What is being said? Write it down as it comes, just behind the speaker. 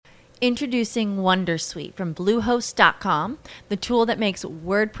Introducing Wondersuite from Bluehost.com, the tool that makes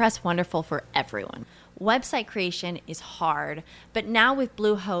WordPress wonderful for everyone. Website creation is hard, but now with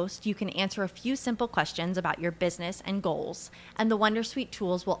Bluehost, you can answer a few simple questions about your business and goals, and the Wondersuite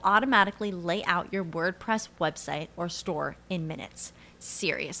tools will automatically lay out your WordPress website or store in minutes.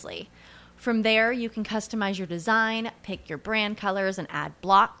 Seriously. From there, you can customize your design, pick your brand colors, and add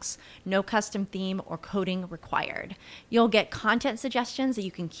blocks. No custom theme or coding required. You'll get content suggestions that you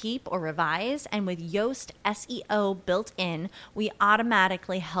can keep or revise, and with Yoast SEO built in, we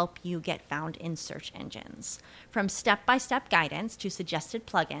automatically help you get found in search engines. From step-by-step guidance to suggested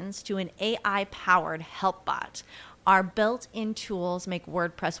plugins to an AI-powered help bot, our built-in tools make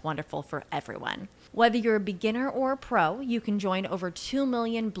WordPress wonderful for everyone. Whether you're a beginner or a pro, you can join over 2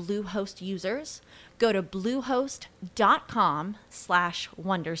 million Bluehost users. Go to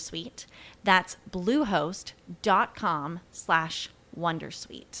bluehost.com/wondersuite. That's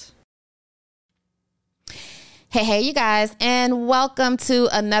bluehost.com/wondersuite. Hey, you guys, and welcome to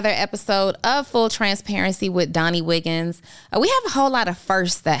another episode of Full Transparency with Donnie Wiggins. We have a whole lot of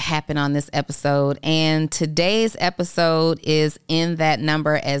firsts that happen on this episode, and today's episode is in that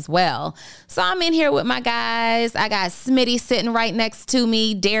number as well. So I'm in here with my guys. I got Smitty sitting right next to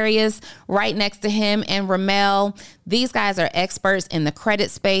me, Darius right next to him, and Ramel. These guys are experts in the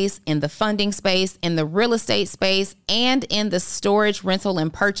credit space, in the funding space, in the real estate space, and in the storage, rental,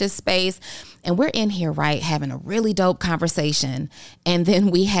 and purchase space. And we're in here, right, having a really dope conversation. And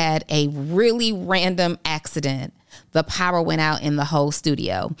then we had a really random accident. The power went out in the whole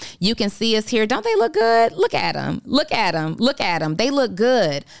studio. You can see us here. Don't they look good? Look at them. Look at them. Look at them. They look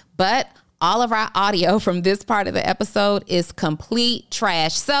good. But all of our audio from this part of the episode is complete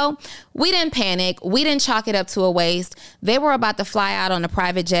trash. So we didn't panic. We didn't chalk it up to a waste. They were about to fly out on a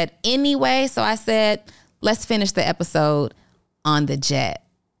private jet anyway. So I said, let's finish the episode on the jet.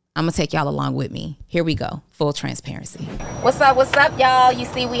 I'm going to take y'all along with me. Here we go. Full transparency. What's up, y'all? You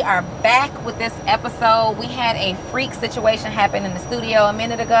see, we are back with this episode. We had a freak situation happen in the studio a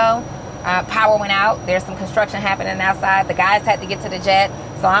minute ago. Power went out. There's some construction happening outside. The guys had to get to the jet.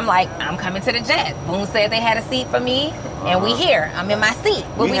 So I'm like, I'm coming to the jet. Boone said they had a seat for me, and we here. I'm in my seat.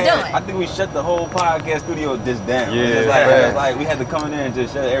 What we doing? I think we shut the whole podcast studio just down. Yeah, it's like we had to come in there and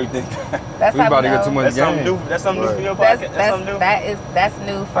just shut everything down. That's we how about we to know. get too much game. That's something new for your podcast? That's something new? That's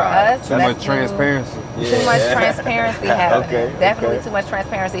new for us. Too much transparency. Too much transparency happening. Okay, Definitely too much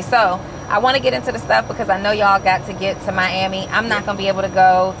transparency. So I want to get into the stuff because I know y'all got to get to Miami. I'm not going to be able to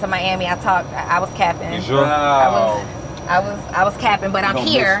go to Miami. I was capping. You sure? I was capping, but I'm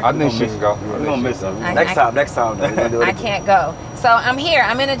here. I think she can go. We're going to miss her. Next time. Though, I can't go. So I'm here.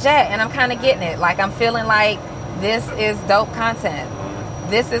 I'm in a jet, and I'm kind of getting it. Like, I'm feeling like this is dope content.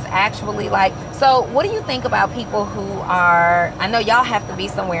 This is actually like, so what do you think about people who are, I know y'all have to be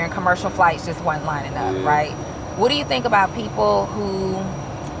somewhere and commercial flights just weren't lining up, right? What do you think about people who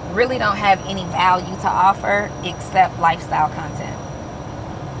really don't have any value to offer except lifestyle content?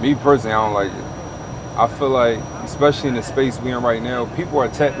 Me personally, I don't like it. I feel like, especially in the space we're in right now, people are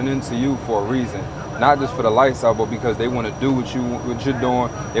tapping into you for a reason. Not just for the lifestyle, but because they want to do what you're doing.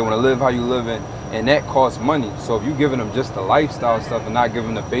 They want to live how you living, and that costs money. So if you're giving them just the lifestyle stuff and not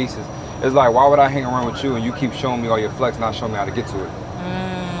giving them the basis, it's like, why would I hang around with you and you keep showing me all your flex, not showing me how to get to it?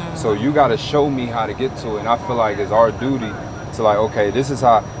 So you got to show me how to get to it. And I feel like it's our duty to like, okay, this is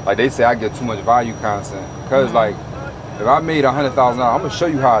how, like they say I get too much value content. Because like, if I made $100,000, I'm going to show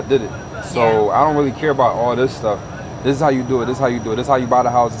you how I did it. So I don't really care about all this stuff. This is how you do it. This is how you do it. This is how you buy the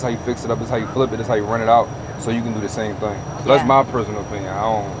house. This is how you fix it up. This is how you flip it. This is how you rent it out. So you can do the same thing. So that's my personal opinion. I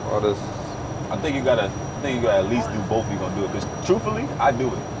don't all this. I think you gotta at least do both if you're gonna do it. Because truthfully, I do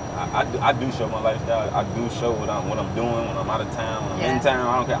it. I do show my lifestyle. I do show what I'm doing when I'm out of town, when I'm in town.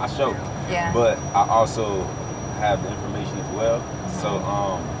 I don't care. I show. Yeah. But I also have the information as well. So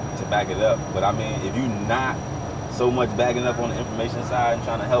to back it up. But I mean, if you're not so much backing up on the information side and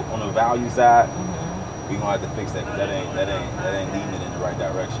trying to help on the value side, we're gonna have to fix that because that ain't leading it in the right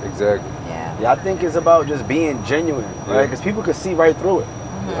direction. Exactly. Yeah, I think it's about just being genuine, right? Because people can see right through it.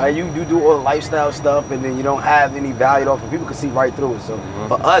 Right? You do all the lifestyle stuff and then you don't have any value off, and people can see right through it. So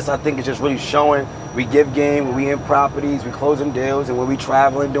for us, I think it's just really showing we give game, when we in properties, we closing deals, and when we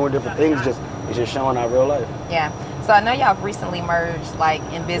traveling, doing different things, it's just showing our real life. Yeah. So I know y'all recently merged like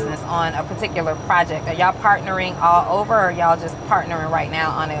in business on a particular project. Are y'all partnering all over, or y'all just partnering right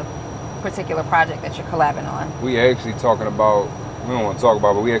now on a particular project that you're collabing on? We actually talking about, we don't want to talk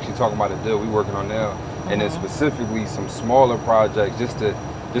about, but we actually talking about a deal we working on now. And then specifically some smaller projects just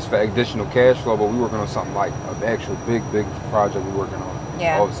for additional cash flow, but we working on something like an actual big project we working on.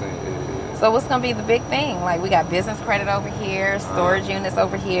 Yeah. Obviously, So what's going to be the big thing? Like, we got business credit over here, storage units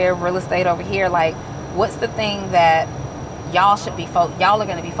over here, real estate over here. Like, what's the thing that y'all are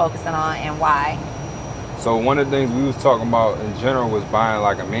going to be focusing on, and why? So one of the things we was talking about in general was buying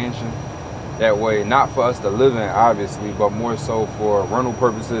like a mansion. That way, not for us to live in, obviously, but more so for rental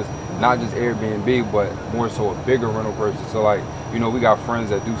purposes, not just Airbnb, but more so a bigger rental purposes. So like, you know, we got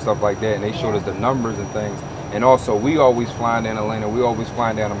friends that do stuff like that, and they showed us the numbers and things. And also, we always flying down to Atlanta, we always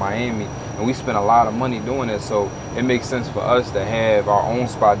flying down to Miami, and we spend a lot of money doing it. So it makes sense for us to have our own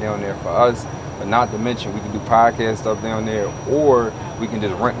spot down there for us. But not to mention, we can do podcast stuff down there, or we can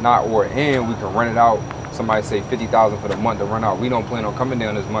just and we can rent it out. Somebody say $50,000 for the month to rent out. We don't plan on coming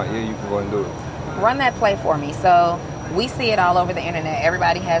down this month. Yeah, you can go and do it. Run that play for me. So we see it all over the internet.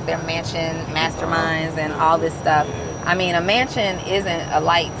 Everybody has their mansion masterminds and all this stuff. I mean, a mansion isn't a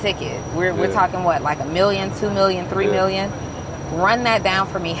light ticket. We're talking what, like $1 million, $2 million, $3 million? Run that down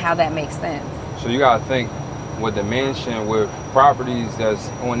for me, how that makes sense. So you gotta think with the mansion, with properties that's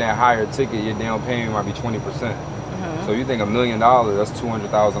on that higher ticket, your down payment might be 20%. Mm-hmm. So you think $1 million, that's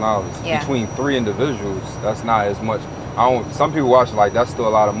 $200,000. Yeah. Between 3 individuals, that's not as much. Some people watch it like that's still a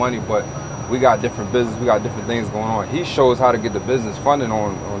lot of money, but we got different business, we got different things going on. He shows how to get the business funding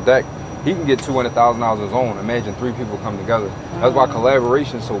on deck. He can get $200,000 on his own. Imagine 3 people come together. That's why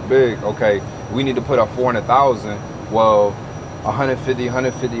collaboration is so big. Okay, we need to put up $400,000. Well, 150.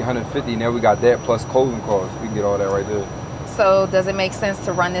 Now we got that plus closing costs. We can get all that right there. So does it make sense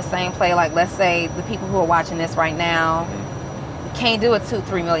to run this same play? Like, let's say the people who are watching this right now can't do a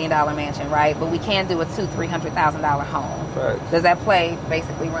 $2-3 million mansion, right? But we can do a $200,000-$300,000 home. Facts. Does that play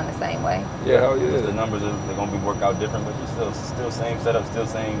basically run the same way? Yeah, hell yeah. Just the numbers they're gonna be worked out different, but you're still same setup, still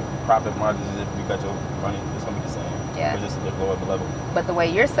same profit margins as if you got your money. It's gonna be the same. Yeah. But just a little lower level. But the way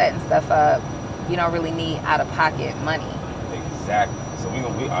you're setting stuff up, you don't really need out-of-pocket money. Exactly. So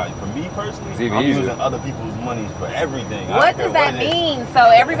for me personally, it's even I'm easier. using other people's money for everything. What does that mean? So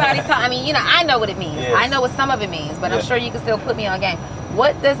everybody's I mean, you know, I know what it means. Yes. I know what some of it means, but I'm sure you can still put me on game.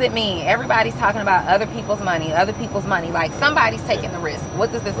 What does it mean? Everybody's talking about other people's money. Like, somebody's taking the risk.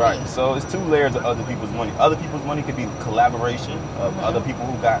 What does this mean? Right. So it's 2 layers of other people's money. Other people's money could be collaboration of other people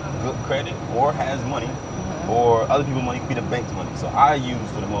who got good credit or has money, or other people's money could be the bank's money. So I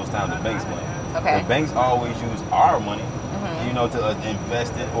use, for the most time, the bank's money. Okay. The banks always use our money, you know, to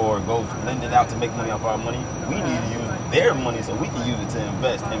invest it or go lend it out to make money off our money. We need to use their money so we can use it to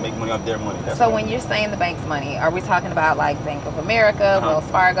invest and make money off their money. That's so when you're saying the bank's money, are we talking about like Bank of America, Wells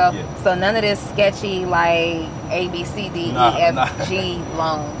Fargo? Yeah. So none of this sketchy like A, B, C, D, E, F, G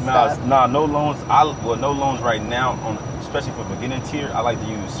loans stuff? No loans. No loans right now, especially for beginning tier. I like to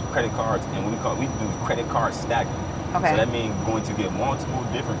use credit cards, and we do credit card stacking. Okay. So that means going to get multiple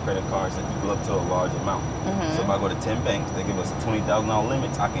different credit cards that equal up to a large amount. So if I go to 10 banks, they give us a $20,000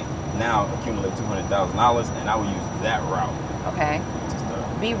 limit. I can now accumulate $200,000, and I will use that route. Okay. To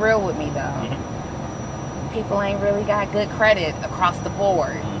start. Be real with me though. People ain't really got good credit across the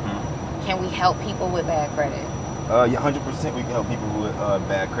board. Can we help people with bad credit? Yeah, 100% we can help people with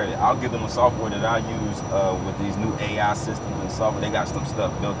bad credit. I'll give them a software that I use with these new AI systems and software. They got some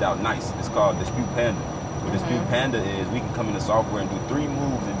stuff built out nice. It's called Dispute Panda. What Dispute Panda is, we can come in the software and do 3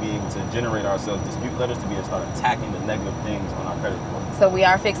 moves and be able to generate ourselves dispute letters to be able to start attacking the negative things on our credit report. So we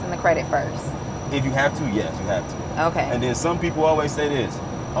are fixing the credit first. If you have to, yes, you have to. Okay. And then some people always say this,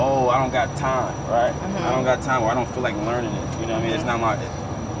 oh, I don't got time, right? I don't got time, or I don't feel like learning it. You know what I mean? It's not my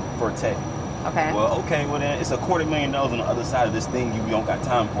forte. Okay. Well, then it's $250,000 on the other side of this thing you don't got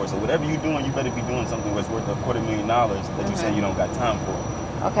time for. So whatever you're doing, you better be doing something that's worth $250,000 that you say you don't got time for.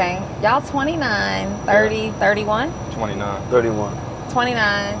 Okay. Y'all 29, 30, 31? 29. 31. 29.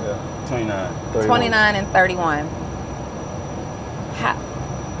 Yeah. 29. 31. 29 and 31.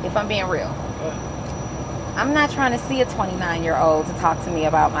 If I'm being real, I'm not trying to see a 29-year-old to talk to me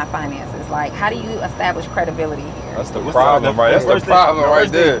about my finances. Like, how do you establish credibility here? That's the problem, right? That's the problem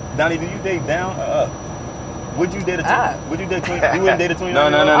right there. Donnie, do you date down or up? Would you date a Would you date 20? You wouldn't date a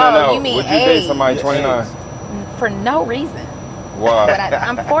 29? No. You mean Would you date somebody age? 29? For no reason. Why? But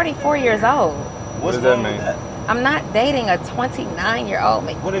I'm 44 years old. What's does that wrong mean? with that? I'm not dating a 29-year-old.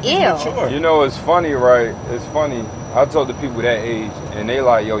 What if Ew. you mature? You know, it's funny, right? It's funny. I told the people that age, and they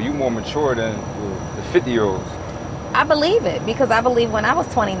like, yo, you more mature than the 50-year-olds. I believe it, because I believe when I was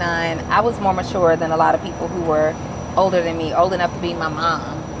 29, I was more mature than a lot of people who were older than me, old enough to be my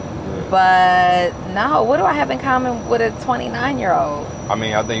mom. Yeah. But no, what do I have in common with a 29-year-old? I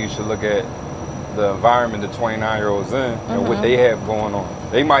mean, I think you should look at the environment the 29-year-olds in and what they have going on.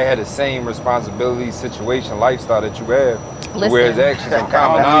 They might have the same responsibility, situation, lifestyle that you have, where there's actually some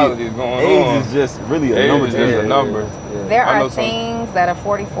commonalities going Age on. is just really a Age number. is to just me. a number. There I know are some- things that a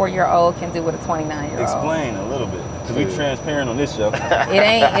 44-year-old can do with a 29-year-old. Explain a little bit, because we transparent on this show.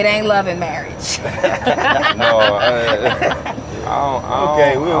 It ain't love and marriage. No, I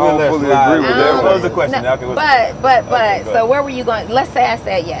Okay, don't, we'll I don't let fully slide. agree with What that was one. the question? No, Okay, what's the but Okay, go so ahead. where were you going? Let's say I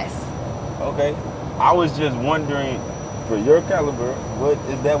said yes. Okay. I was just wondering, for your caliber,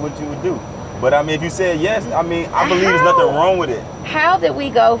 is that what you would do? But I mean, if you said yes, I mean, I believe there's nothing wrong with it. How did we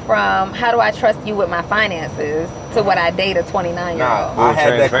go from how do I trust you with my finances to what I date a 29-year-old? Nah, Full I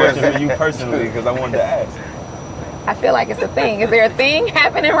had that question transparency. for you personally because I wanted to ask. I feel like it's a thing. Is there a thing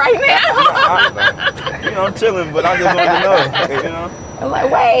happening right now? I'm chilling, but I just wanted to know. You know? I'm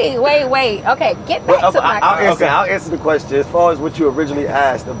like, wait. Okay, get back Well, to my I'll answer the question as far as what you originally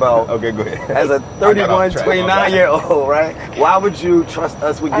asked about. Okay, go ahead. As a I got 31, off track, my bad. 29-year-old, right? Why would you trust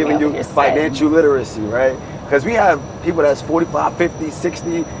us with I giving know what you you're saying. financial literacy, right? Because we have people that's 45, 50,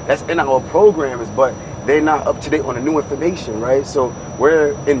 60 that's in our programs, but they're not up to date on the new information, right? So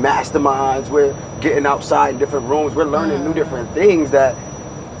we're in masterminds, we're getting outside in different rooms, we're learning new different things that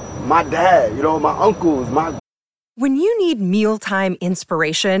my dad, my uncles, my When you need mealtime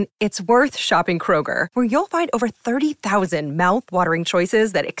inspiration, it's worth shopping Kroger, where you'll find over 30,000 mouth-watering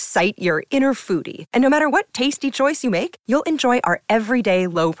choices that excite your inner foodie. And no matter what tasty choice you make, you'll enjoy our everyday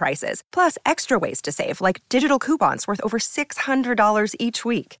low prices, plus extra ways to save, like digital coupons worth over $600 each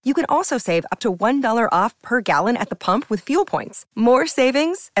week. You can also save up to $1 off per gallon at the pump with fuel points. More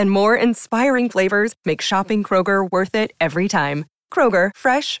savings and more inspiring flavors make shopping Kroger worth it every time. Kroger,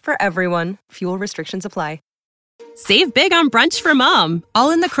 fresh for everyone. Fuel restrictions apply. Save big on brunch for mom,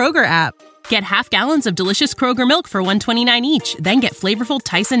 all in the Kroger app. Get half gallons of delicious Kroger milk for $1.29 each. Then get flavorful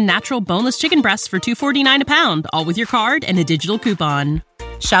Tyson natural boneless chicken breasts for $2.49 a pound, all with your card and a digital coupon.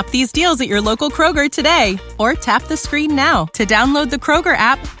 Shop these deals at your local Kroger today, or tap the screen now to download the Kroger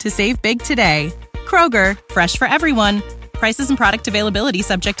app to save big today. Kroger, fresh for everyone. Prices and product availability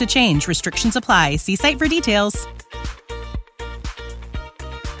subject to change. Restrictions apply. See site for details.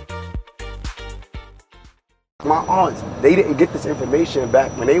 My aunts, they didn't get this information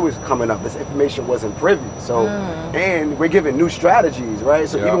back when they was coming up. This information wasn't privy. So, and we're giving new strategies, right?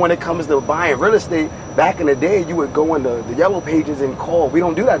 So even when it comes to buying real estate, back in the day, you would go in the yellow pages and call. We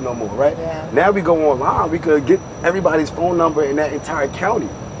don't do that no more, right? Yeah. Now we go online. We could get everybody's phone number in that entire county.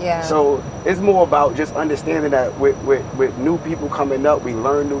 Yeah. So it's more about just understanding that with new people coming up, we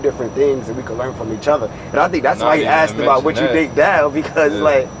learn new different things and we can learn from each other. And I think that's Not why he even asked about what you mention date down, because Yeah.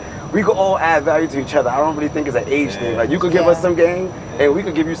 like, we could all add value to each other. I don't really think it's an age thing. Like, you could give us some game, and we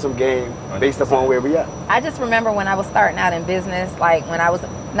could give you some game based upon where we at. I just remember when I was starting out in business, like when I was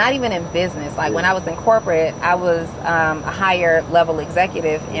not even in business, like when I was in corporate, I was a higher level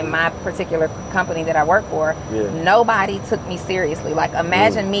executive in my particular company that I work for. Yeah. Nobody took me seriously. Like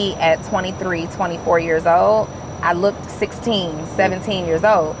imagine me at 23, 24 years old. I looked 16, 17 years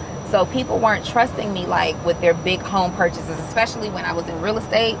old. So people weren't trusting me like with their big home purchases, especially when I was in real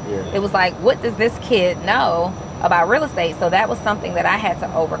estate. Yeah. It was like, what does this kid know about real estate? So that was something that I had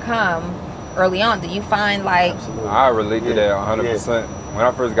to overcome early on. Do you find like, Absolutely. I relate to Yeah. that 100%. When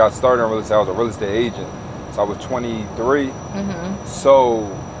I first got started in real estate, I was a real estate agent. So I was 23. So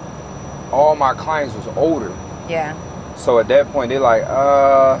all my clients was older. yeah, So at that point, they like,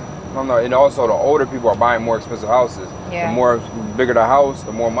 no. And also the older people are buying more expensive houses. Yeah. The more bigger the house,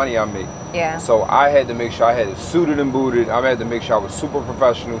 the more money I make. yeah. So I had to make sure I had it suited and booted. I had to make sure I was super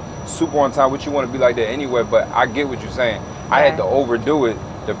professional, super on time, which you want to be like that anyway, but I get what you're saying. I had to overdo it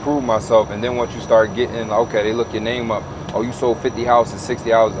to prove myself. And then once you start getting, okay, they look your name up. Oh, you sold 50 houses, 60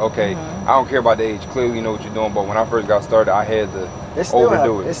 houses. Okay, I don't care about the age. Clearly you know what you're doing. But when I first got started, I had to It still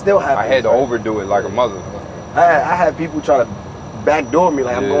overdo happens. it. It still happens, I had to right? overdo it like a mother. I had people try to backdoor me,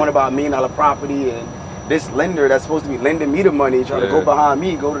 like I'm Yeah. going about $1 million property, and this lender that's supposed to be lending me the money try to go Yeah. behind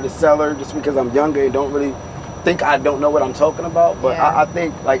me, go to the seller just because I'm younger and don't really think I don't know what I'm talking about. But Yeah. I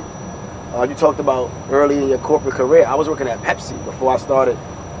think like you talked about early in your corporate career, I was working at Pepsi before I started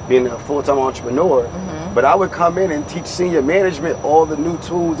being a full-time entrepreneur. But I would come in and teach senior management all the new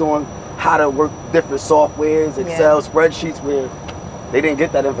tools on how to work different softwares, Excel spreadsheets, where they didn't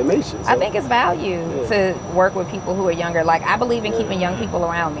get that information. I So- think it's value to work with people who are younger. Like I believe in keeping young people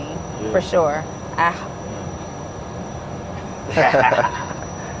around me, for sure. I'm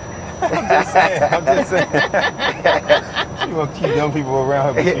just saying. You want to keep young people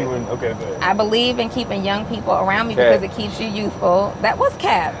around her, but you wouldn't. Okay, go ahead. I believe in keeping young people around me Cap. because it keeps you youthful. That was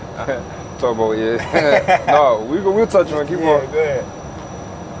Cap. Talk about, yeah. No, we'll touch on it. Keep on. Go ahead.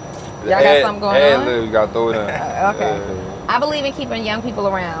 Y'all got something going on? You got to throw it in. Okay. I believe in keeping young people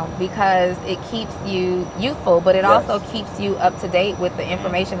around because it keeps you youthful, but it also keeps you up to date with the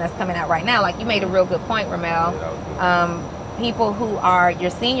information that's coming out right now. Like you made a real good point, Ramel. People who are your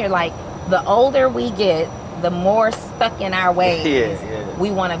senior, like the older we get, the more stuck in our ways we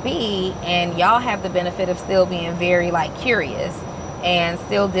want to be, and y'all have the benefit of still being very like curious and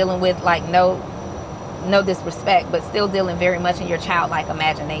still dealing with like no disrespect, but still dealing very much in your childlike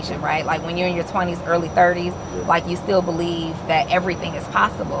imagination, right? Like when you're in your 20s, early 30s, like you still believe that everything is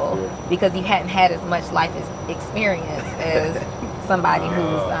possible because you hadn't had as much life experience as somebody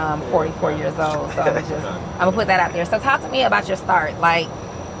who's 44 years old. So I'm gonna put that out there. So talk to me about your start. Like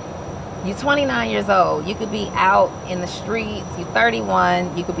you're 29 years old, you could be out in the streets. You're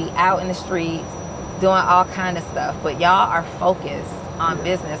 31, you could be out in the streets doing all kind of stuff, but y'all are focused on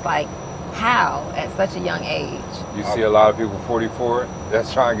business. Like how at such a young age? You see a lot of people 44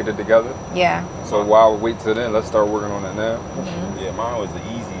 that's trying to get it together. Yeah. So while we wait till then, let's start working on that now. Yeah, mine was an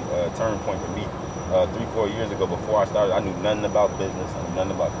easy turning point for me. 3-4 years ago, before I started, I knew nothing about business. I knew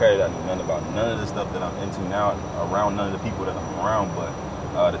nothing about credit. I knew nothing about none of the stuff that I'm into now, around none of the people that I'm around.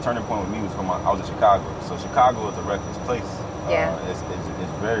 But the turning point with me was I was in Chicago. So Chicago is a reckless place.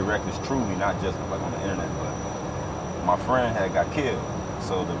 It's very reckless, truly, not just like on the internet. But my friend had got killed.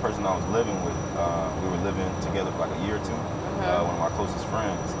 So the person I was living with, we were living together for like a year or two. One of my closest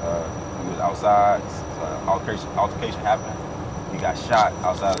friends, he was outside. Altercation happened. He got shot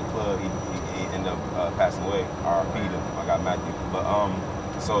outside of the club. He ended up passing away. R.I.P. to my guy Matthew. But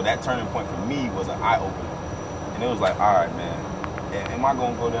so that turning point for me was an eye opener, and it was like, all right, man, am I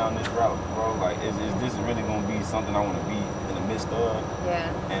gonna go down this route, bro? Like, is this really gonna be something I want to be in the midst of?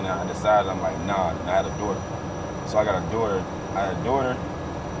 Yeah. And I decided, I'm like, nah. And I had a daughter, so I got a daughter. I had a daughter.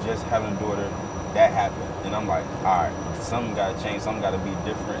 Just having a daughter, that happened, and I'm like, all right, something got to change, something got to be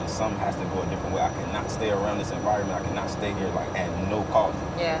different, and something has to go a different way. I cannot stay around this environment. I cannot stay here like at no cost.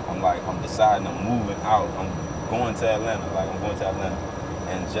 Yeah. I'm deciding, I'm moving out. I'm going to Atlanta.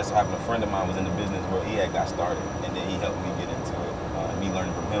 And just having a friend of mine was in the business where he had got started, and then he helped me get into it. Me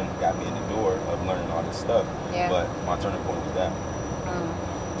learning from him got me in the door of learning all this stuff. Yeah. But my turning point was that.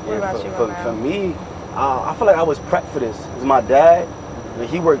 What about you, for me, I feel like I was prepped for this. It was my dad.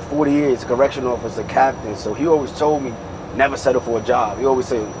 He worked 40 years, correctional officer, captain, so he always told me, never settle for a job. He always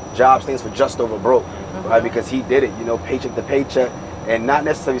said, job stands for just over broke, right? Because he did it, paycheck to paycheck, and not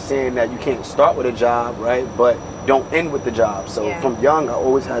necessarily saying that you can't start with a job, right? But don't end with the job. So from young, I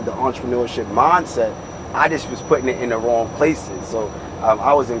always had the entrepreneurship mindset. I just was putting it in the wrong places. So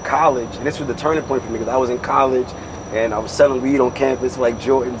I was in college, and this was the turning point for me, because I was in college, and I was selling weed on campus like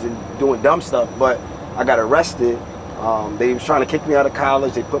Jordans and doing dumb stuff, but I got arrested. They was trying to kick me out of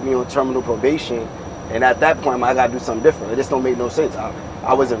college. They put me on terminal probation, and at that point, I got to do something different. It just don't make no sense.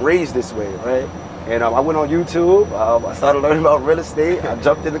 I wasn't raised this way, right? And I went on YouTube. I started learning about real estate. I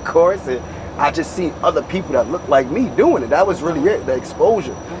jumped in the course, and I just see other people that look like me doing it. That was really it, the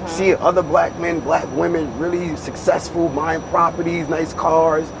exposure. Seeing other black men, black women, really successful, buying properties, nice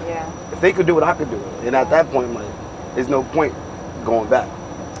cars. Yeah. If they could do it, I could do it. And at that point, there's no point going back.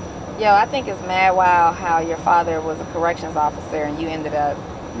 Yo, I think it's mad wild how your father was a corrections officer and you ended up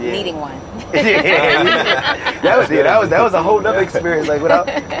needing one. That was a whole nother experience. Like when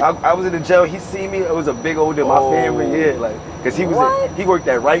I was in the jail, he seen me. It was a big old deal. My family, because he he worked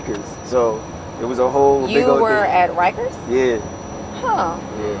at Rikers, so it was a whole. You big old were thing. at Rikers? Yeah. Huh.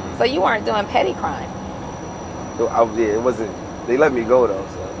 Yeah. So you weren't doing petty crime. So it wasn't. They let me go though,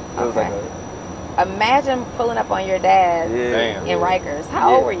 so it was like Imagine pulling up on your dad in Rikers.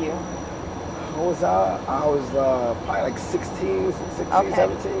 How old were you? I was probably like 16, 17.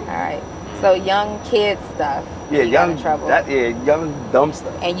 All right. So young kid stuff. Yeah, young trouble. Young dumb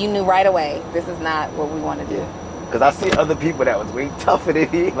stuff. And you knew right away, this is not what we want to do. Because I see other people that was way tougher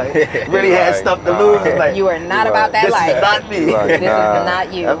than me, like really had stuff to lose. Like, you are not about that life. This is not me. This is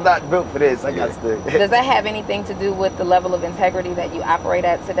not you. I'm not built for this. I got to. Does that have anything to do with the level of integrity that you operate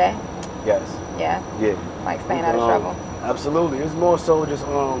at today? Yes. Yeah. Yeah. Like staying out of trouble. Absolutely. It's more so just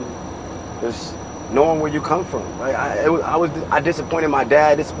knowing where you come from. Right? I disappointed my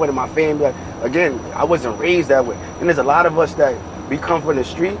dad, disappointed my family. Like, again, I wasn't raised that way. And there's a lot of us that we come from the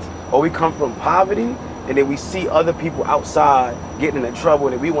streets or we come from poverty, and then we see other people outside getting into trouble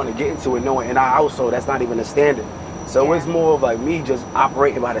and we want to get into it knowing in our household that's not even a standard. So it's more of like me just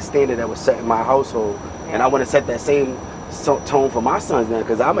operating by the standard that was set in my household. And I want to set that same tone for my sons now,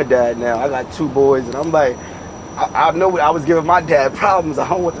 because I'm a dad now. I got 2 boys, and I'm like, I know I was giving my dad problems. I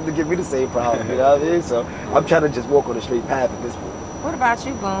don't want them to give me the same problem. You know what I mean? So I'm trying to just walk on the straight path at this point. What about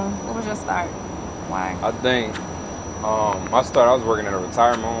you, Boom? What was your start? Why? I think my start, I was working in a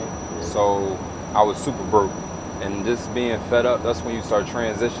retirement home, so I was super broke. And just being fed up, that's when you start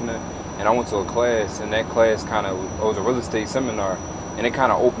transitioning. And I went to a class, and that class kind of was a real estate seminar, and it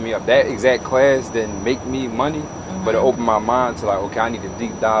kind of opened me up. That exact class didn't make me money, but it opened my mind to like, okay, I need to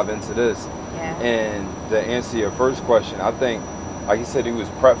deep dive into this. Yeah. And to answer your first question, I think, like you said, he was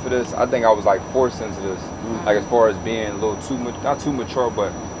prepped for this. I think I was like forced into this, like as far as being a little too much, not too mature,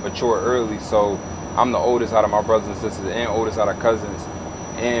 but mature early. So I'm the oldest out of my brothers and sisters, and oldest out of cousins.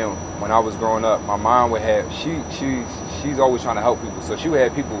 And when I was growing up, my mom would have, she's always trying to help people. So she would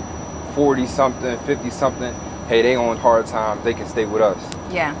have people 40 something, 50 something. Hey, they on hard time, they can stay with us.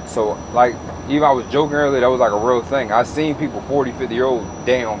 Yeah. So like, even I was joking earlier, that was like a real thing. I seen people 40, 50-year-old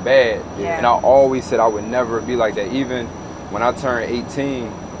down bad. Yeah. And I always said I would never be like that. Even when I turned 18,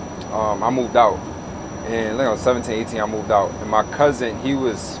 I moved out. And like I was 17, 18, I moved out. And my cousin, he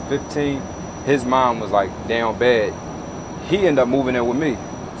was 15. His mom was like down bad. He ended up moving in with me.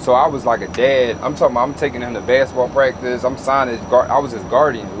 So I was like a dad. I'm talking about, I'm taking him to basketball practice. I'm signing his I was his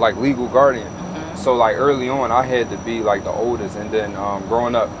guardian, like legal guardian. So like early on, I had to be like the oldest. And then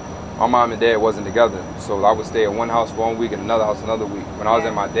growing up, my mom and dad wasn't together. So I would stay at one house for 1 week and another house another week. When I was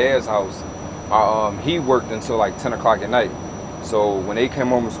at my dad's house, he worked until like 10 o'clock at night. So when they came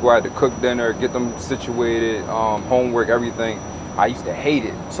home from school, I had to cook dinner, get them situated, homework, everything. I used to hate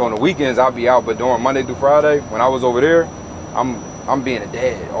it. So on the weekends, I'd be out, but during Monday through Friday, when I was over there, I'm being a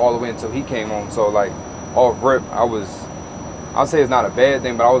dad all the way until he came home. So like off rip, I'll say it's not a bad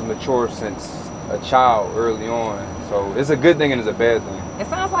thing, but I was mature since a child early on. So it's a good thing and it's a bad thing. It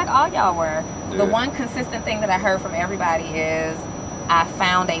sounds like all y'all were. Yeah. The one consistent thing that I heard from everybody is I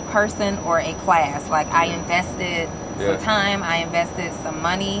found a person or a class. Like I invested some time, I invested some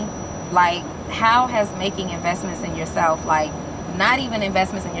money. Like how has making investments in yourself, like not even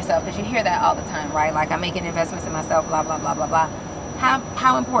investments in yourself, because you hear that all the time, right? Like I'm making investments in myself, blah, blah, blah, blah, blah.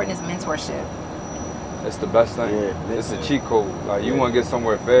 How important is mentorship? It's the best thing. Yeah, it's a cheat code. Like you want to get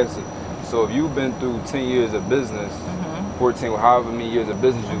somewhere faster. So if you've been through 10 years of business, 14, however many years of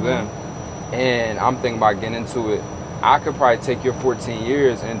business you've been, and I'm thinking about getting into it, I could probably take your 14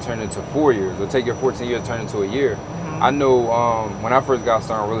 years and turn it into 4 years, or take your 14 years and turn it into a year. I know when I first got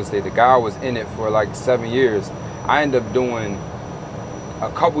started in real estate, the guy was in it for like 7 years. I ended up doing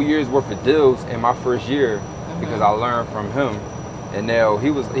a couple years worth of deals in my first year because I learned from him. And now he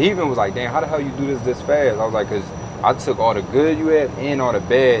even was like, damn, how the hell you do this fast? I was like, because I took all the good you had and all the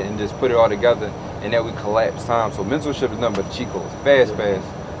bad and just put it all together, and then we collapsed time. So mentorship is nothing but cheat codes, fast,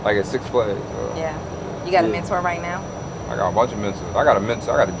 like at Six Flags. You got a mentor right now? I got a bunch of mentors. I got a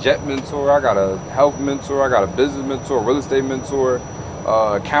mentor. I got a jet mentor. I got a health mentor. I got a business mentor, real estate mentor,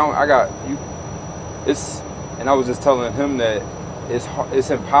 account. And I was just telling him that it's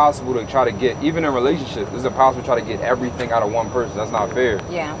impossible to try to get, even in relationships, it's impossible to try to get everything out of one person. That's not fair.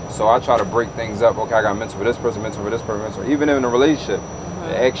 Yeah. So I try to break things up. Okay, I got a mentor for this person, mentor for this person, mentor. Even in a relationship,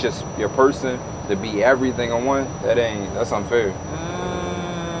 to ask just your person to be everything on one, that's unfair.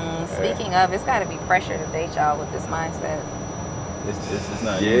 Speaking of, it's got to be pressure to date y'all with this mindset. It's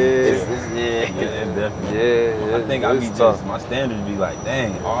not It's definitely. Yeah, I think my standards be like,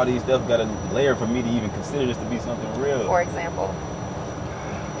 dang, all these stuff got a layer for me to even consider this to be something real. For example.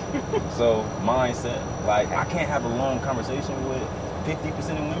 So mindset, like I can't have a long conversation with 50%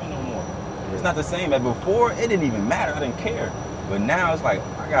 of women no more. It's not the same as before. It didn't even matter. I didn't care. But now it's like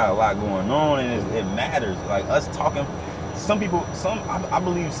I got a lot going on, and it matters. Like us talking. I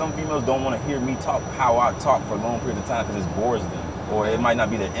believe some females don't want to hear me talk how I talk for a long period of time because it bores them, or it might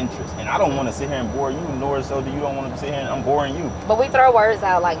not be their interest. And I don't want to sit here and bore you, nor so do you don't want to sit here and I'm boring you. But we throw words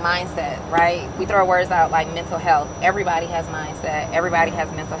out like mindset, right? We throw words out like mental health. Everybody has mindset. Everybody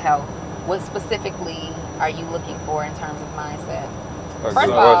has mental health. What specifically are you looking for in terms of mindset? First of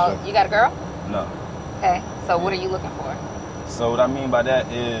all, you got a girl? No. Okay. So what are you looking for? So what I mean by that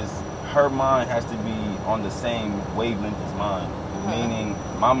is her mind has to be on the same wavelength as mine. Meaning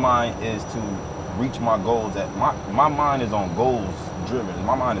my mind is to reach my goals. My mind is on goals driven.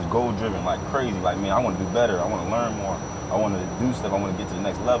 My mind is goal driven like crazy. Like, man, I want to do better. I want to learn more. I want to do stuff. I want to get to the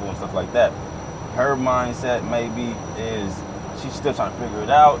next level and stuff like that. Her mindset maybe is she's still trying to figure it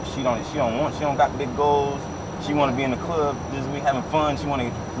out. She don't got big goals. She want to be in the club this week having fun. She want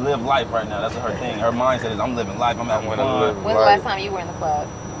to live life right now. That's her thing. Her mindset is I'm living life. I'm having fun. When's the last time you were in the club?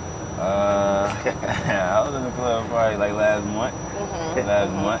 I was in the club probably like last month.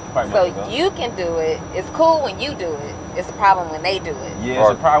 So you can do it. It's cool when you do it. It's a problem when they do it. Yeah,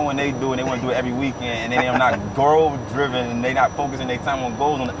 it's a problem when they do it. They want to do it every weekend, and then they're not goal driven, and they not focusing their time on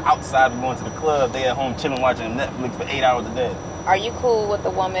goals on the outside of going to the club. They at home chilling watching Netflix for 8 hours a day. Are you cool with a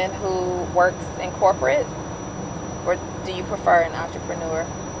woman who works in corporate, or do you prefer an entrepreneur?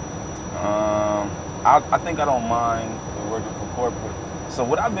 I think I don't mind working for corporate. So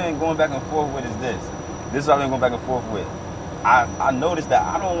what I've been going back and forth with is this. This is what I've been going back and forth with. I noticed that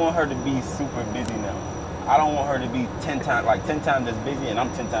I don't want her to be super busy now. I don't want her to be 10 times as busy, and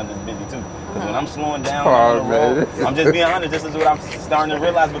I'm 10 times as busy too. Because when I'm slowing down on the road, I'm just being honest, this is what I'm starting to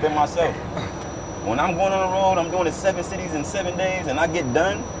realize within myself. When I'm going on the road, I'm doing it 7 cities in 7 days, and I get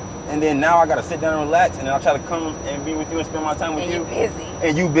done, and then now I gotta sit down and relax, and then I try to come and be with you and spend my time with you.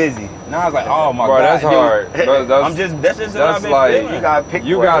 And you busy. Now I was like, oh my God. That's hard. That's just what I've been like, feeling. You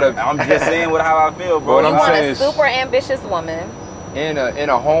gotta pick. I'm just saying how I feel, bro. What I'm You want saying a super ambitious woman. in a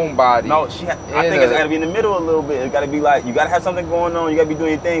homebody. No, I think it's got to be in the middle a little bit. It's got to be like, you got to have something going on. You got to be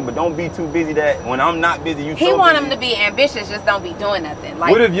doing your thing, but don't be too busy that when I'm not busy, you He want him to be ambitious, just don't be doing nothing.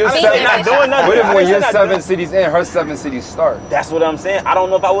 Like, what if you're not doing nothing? What if when you're not 7 cities in, her 7 cities start? That's what I'm saying. I don't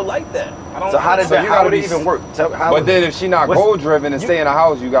know if I would like that. So how does that? How would it even work? But then if she not goal driven and stay in the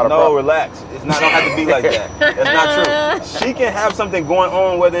house, you got to. No, relax. It's not. Don't have to be like that. That's not true. She can have something going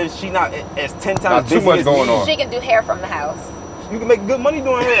on, whether she not as 10 times not busy too much as going me. on. she can do hair from the house. You can make good money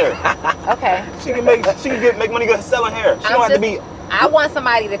doing hair. Okay. She can make money selling hair. She don't have to be. I want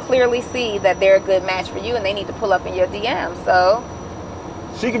somebody to clearly see that they're a good match for you, and they need to pull up in your DM. So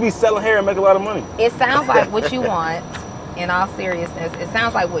She could be selling hair and make a lot of money. it sounds like what you want. In all seriousness, it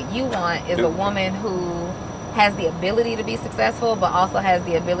sounds like what you want is a woman who has the ability to be successful, but also has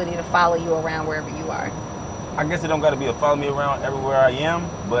the ability to follow you around wherever you are. I guess it don't got to be a follow me around everywhere I am,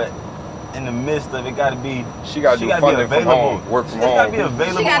 but in the midst of it, got to be. She got to do funding from home, work from She got to home. be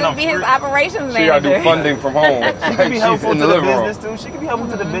available. She got to be his operations She got to manager. do funding from home. She can be helpful in to the the living business room. too. She can be helpful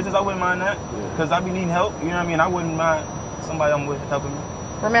to the business. I wouldn't mind that because I be needing help. You know what I mean? I wouldn't mind somebody I'm with helping me.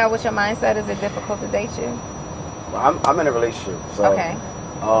 Ramel, what's your mindset? Is it difficult to date you? I'm in a relationship. So, Okay.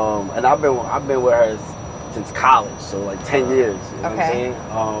 And I've been with her since college, so like 10 years. You know what I'm Okay.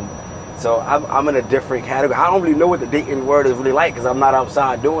 saying? So I'm in a different category. I don't really know what the dating word is really like because I'm not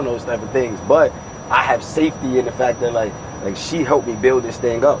outside doing those type of things. But I have safety in the fact that like she helped me build this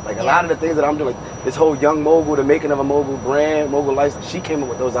thing up. Like a lot of the things that I'm doing, like this whole young mogul, the making of a mogul brand, mogul lifestyle, she came up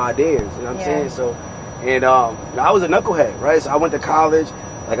with those ideas. You know what I'm saying? So, and I was a knucklehead, right? So I went to college.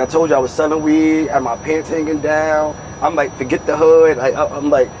 Like I told you, I was selling weed, had my pants hanging down. I'm like, forget the hood. I'm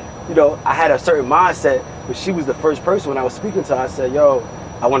like, you know, I had a certain mindset, but she was the first person when I was speaking to her. I said, yo,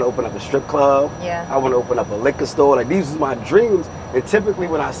 I want to open up a strip club. Yeah. I want to open up a liquor store. Like these are my dreams. And typically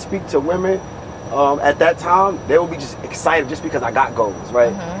when I speak to women at that time, they will be just excited just because I got goals,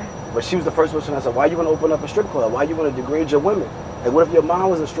 right? Mm-hmm. But she was the first person I said, why you want to open up a strip club? Why you want to degrade your women? Like what if your mom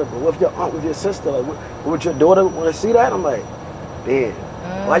was a stripper? What if your aunt was your sister? Like, would your daughter want to see that? I'm like, damn.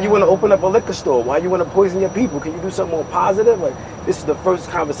 Why you want to open up a liquor store? Why you want to poison your people? Can you do something more positive? Like this is the first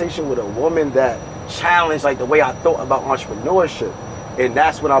conversation with a woman that challenged like the way I thought about entrepreneurship, and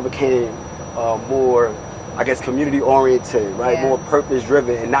that's when I became more, I guess, community oriented, right? Yeah. More purpose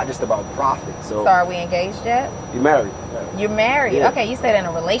driven, and not just about profit. So are we engaged yet? you married? You're married. Yeah. Okay, you said in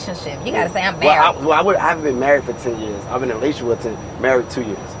a relationship. You got to say I'm married. I haven't been married for 10 years. I've been in a relationship for 10, married 2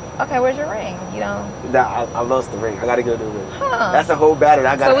 years. Okay, where's your ring? You don't. Nah, I lost the ring. I gotta go to the ring. Huh. That's a whole battle.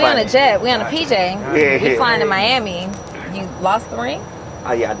 I gotta So we on find a jet. We on a PJ. Yeah. We flying to Miami. You lost the ring?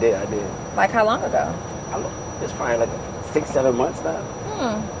 Oh yeah, I did. Like how long ago? It's probably like 6-7 months now.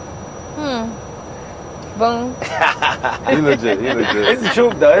 Boom. He legit. It's the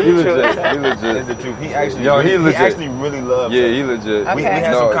truth though. It's He the truth. legit. He It's legit. the truth. He actually, he legit. actually really loves Yeah, her. he legit. Okay. We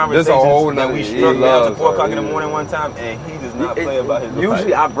had No, some this a conversations whole that nother- we he struck down to loves 4 o'clock her, in the yeah. morning one time, and he does not play about his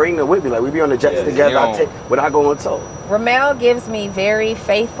Usually I bring them with me. Like we be on the jets Yeah, together. he I take when I go on tour. Ramel gives me very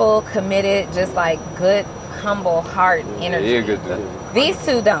faithful, committed, just like good, humble heart energy. He a good dude. These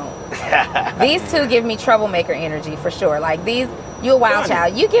two don't. These two give me troublemaker energy for sure. Like these, you a wild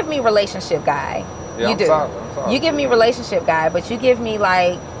child. You give me relationship guy. Yeah, You I'm do. sorry. You give me relationship guy, but you give me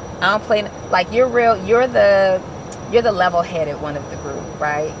like I don't play like you're real. You're the level-headed one of the group,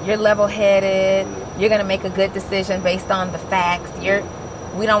 right? You're level-headed. You're gonna make a good decision based on the facts.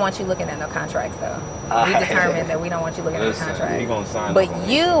 We don't want you looking at no contracts though. We determined that we don't want you looking Listen, at no contracts. He gonna sign But up on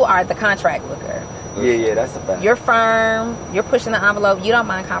you are the contract looker. Yeah, that's a fact. You're firm. You're pushing the envelope. You don't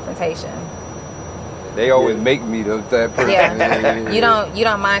mind confrontation. They always make me that person. Yeah. You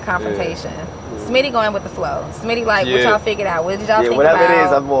don't mind confrontation. Smitty going with the flow. Smitty like, what y'all figured out? What did y'all think whatever about? it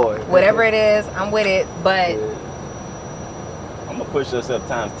is, I'm on it. Whatever it is, I'm with it. But I'm gonna push yourself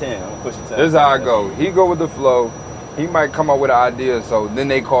times 10. I'm gonna push you times This is how I 10. go. He go with the flow. He might come up with an idea, so then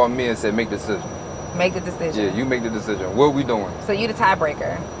they call me and say, make the decision. make the decision. Yeah, you make the decision. What we doing? So you the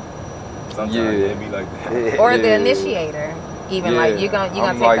tiebreaker. Sometimes Yeah. it be like that. Or the Yeah. initiator. Even like you're gonna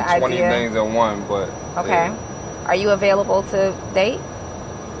I'm take like the 20 idea. things in one, but Okay. Are you available to date?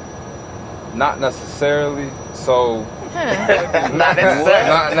 Not necessarily. So Not necessarily.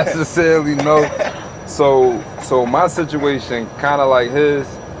 Not necessarily, no. So my situation kind of like his.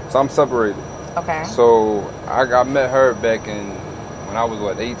 So I'm separated. Okay. So I met her back when I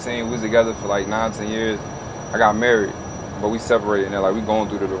was 18. We was together for like 9-10 years. I got married, but we separated and like we going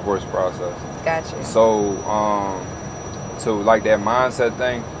through the divorce process. Gotcha. So so like that mindset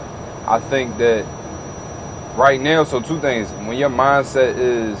thing, I think that right now, so two things. When your mindset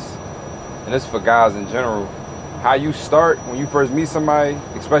is, and this is for guys in general, how you start when you first meet somebody,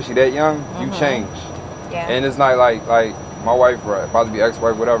 especially that young, you change. Yeah. And it's not like my wife, right, about to be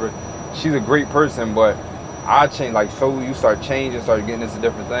ex-wife, whatever, she's a great person, but I changed, like, so you start changing, start getting into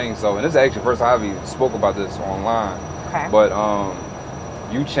different things. So, and this is actually the first time I've even spoke about this online. Okay. But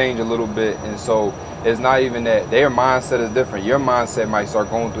you change a little bit, and so it's not even that their mindset is different. Your mindset might start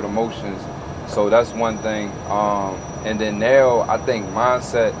going through the motions. So that's one thing. And then now, I think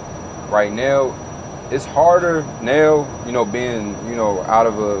mindset right now, it's harder now, you know, being, you know, out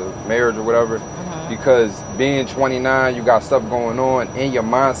of a marriage or whatever, because being 29, you got stuff going on, and your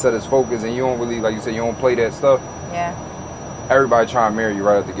mindset is focused, and you don't really, like you said, you don't play that stuff. Yeah. Everybody trying to marry you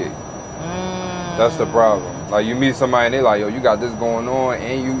right at the gate. That's the problem. Like, you meet somebody and they like, yo, you got this going on,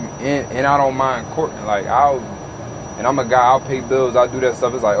 and I don't mind courting. Like, and I'm a guy, I'll pay bills, I'll do that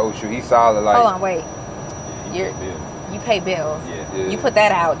stuff. It's like, oh shoot, he's solid. Like, hold on, wait. You pay bills. Yeah. You put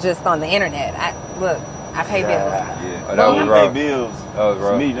that out just on the internet. I pay bills. Yeah. Oh, that was don't rough. pay bills. That was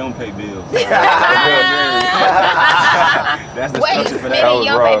rough. For me, don't pay bills. That's the Wait, structure for Smitty, that. you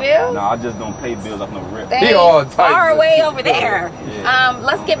don't pay bills? No, I just don't pay bills off no rip. They all types far of- away over there. Yeah.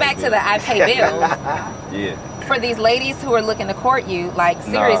 Let's get back to the I pay bills. Yeah. For these ladies who are looking to court you, like,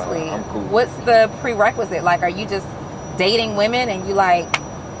 seriously, I'm cool. what's the prerequisite? Like, are you just dating women and you like,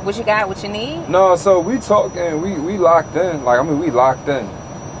 what you got, what you need? No, so we talking, we locked in. Like, I mean, we locked in.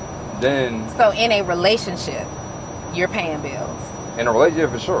 Then So in a relationship, you're paying bills. in a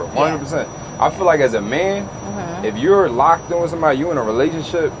relationship, for sure, 100%. I feel like as a man, if you're locked in with somebody, you in a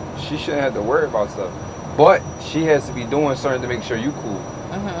relationship, she shouldn't have to worry about stuff. But she has to be doing something to make sure you cool.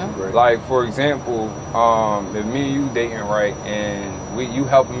 Like, for example, if me and you dating, right, and you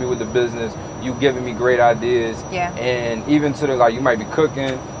helping me with the business, you giving me great ideas, Yeah. and even to the, like, you might be cooking,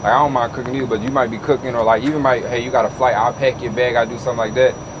 like, I don't mind cooking either, but you might be cooking, or like, even might, hey, you got a flight, I'll pack your bag, I'll do something like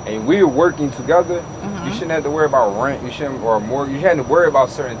that, and we're working together, you shouldn't have to worry about rent, you shouldn't, or mortgage, you shouldn't worry about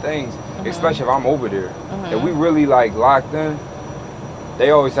certain things, especially if I'm over there. If we really, like, locked in,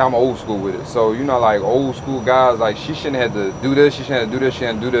 they always say I'm old school with it. So, you know, like, old school guys, like, she shouldn't have to do this, she shouldn't have to do this, she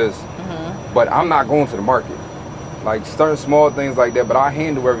shouldn't do this. But I'm not going to the market. Like, certain small things like that, but I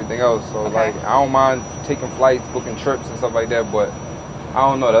handle everything else. So, like, I don't mind taking flights, booking trips and stuff like that, but I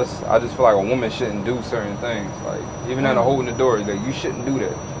don't know, I just feel like a woman shouldn't do certain things. Like, even in holding the door, like, you shouldn't do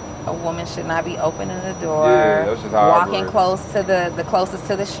that. A woman should not be opening the door, Yeah, that's just how I walking operate. close to the closest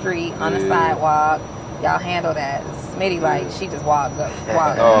to the street on the sidewalk. Y'all handle that. Smitty, like, she just walk. Oh,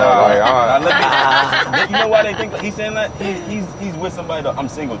 Nah, like, nah, look, you know why they think he's saying that? He's with somebody though. I'm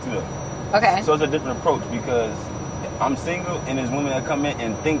single too though. Okay. So it's a different approach because I'm single and there's women that come in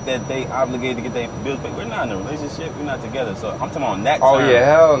and think that they obligated to get their bills paid. We're not in a relationship. We're not together. So I'm talking on that Oh, term. yeah,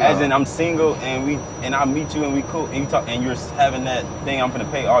 hell no. As in I'm single and I meet you and we cool and you talk and you're having that thing. I'm gonna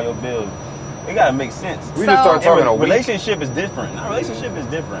pay all your bills. It gotta make sense. we just start talking a week. Relationship is different. Now, relationship is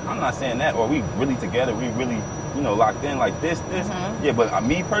different. I'm not saying that. Or we really together. We really, you know, locked in like this. Yeah, but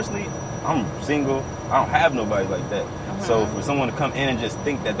me personally, I'm single. I don't have nobody like that. So for someone to come in and just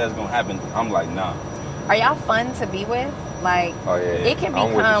think that that's gonna happen, I'm like, nah. Are y'all fun to be with? Like, Oh, yeah. it can I'm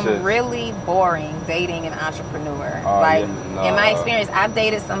with the become shits. really boring dating an entrepreneur. Oh, like, yeah, nah. in my experience, I've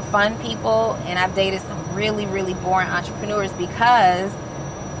dated some fun people and I've dated some really, really boring entrepreneurs because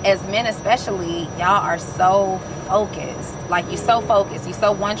as men especially, y'all are so focused. Like, you're so focused. You're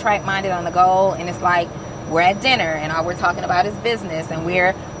so one-track minded on the goal, and it's like we're at dinner and all we're talking about is business, and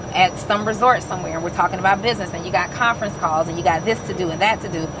we're at some resort somewhere and we're talking about business, and you got conference calls and you got this to do and that to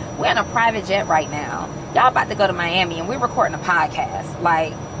do. We're in a private jet right now. Y'all about to go to Miami and we're recording a podcast.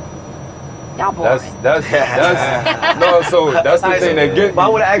 Like, y'all boring. That's no. So that's the Alright, thing so, that get but I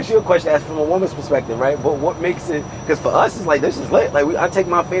me. would ask you a question as from a woman's perspective, right? But what makes it, because for us it's like, this is lit. Like, I take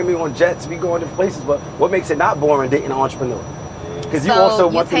my family on jets, we go into places, but what makes it not boring dating an entrepreneur? Because you also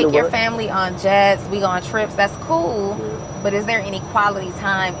you want them to take your work. family on jets, we go on trips, that's cool. But is there any quality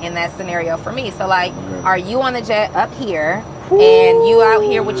time in that scenario for me? So, like, are you on the jet up here and you out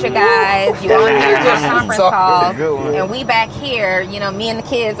here with your guys, you on here doing conference calls, Good one. and we back here, you know, me and the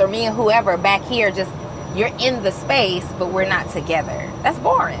kids or me and whoever back here, just, you're in the space, but we're not together. That's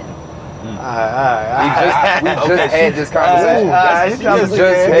boring. Alright. We just had this conversation. We just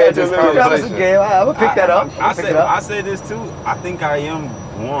had this conversation. I'm gonna pick that up. I say this too. I think I am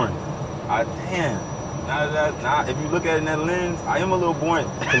boring. Now, if you look at it in that lens, I am a little boring.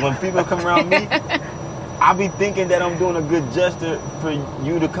 Because when people come around me, I be thinking that I'm doing a good gesture for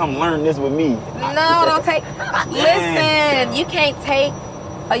you to come learn this with me. No, don't take. Listen, you can't take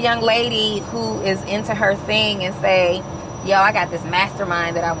a young lady who is into her thing and say, yo, I got this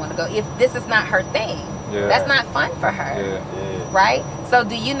mastermind that I want to go. If this is not her thing, that's not fun for her. Yeah. Right? So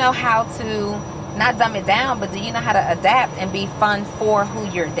do you know how to, not dumb it down, but do you know how to adapt and be fun for who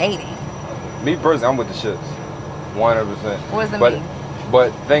you're dating? Me personally, I'm with the shits, 100%. What does it mean?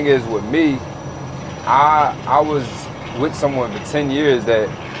 But thing is, with me, I was with someone for 10 years that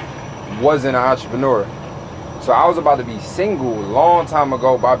wasn't an entrepreneur. So I was about to be single a long time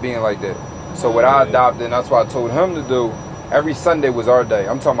ago by being like that. So what I adopted, and that's what I told him to do, every Sunday was our day.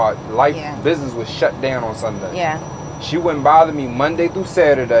 I'm talking about life, business was shut down on Sunday. Yeah. She wouldn't bother me Monday through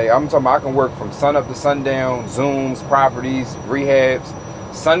Saturday. I'm talking about I can work from sun up to sundown, Zooms, properties, rehabs.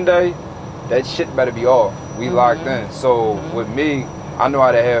 Sunday, that shit better be off. We locked in. So with me, I know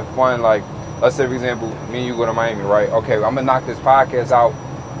how to have fun. Like, let's say, for example, me and you go to Miami, right? Okay, I'm gonna knock this podcast out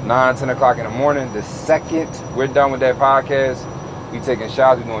 9, 10 o'clock in the morning. The second we're done with that podcast, we taking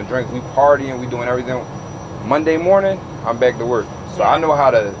shots, we doing drinks, we partying, we doing everything. Monday morning, I'm back to work. So I know how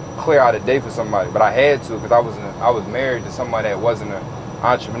to clear out a day for somebody, but I had to because I was married to somebody that wasn't an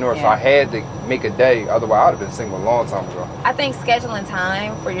entrepreneur, so I had to make a day. Otherwise, I would have been single a long time ago. I think scheduling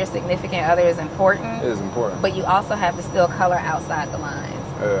time for your significant other is important. It is important. But you also have to still color outside the lines.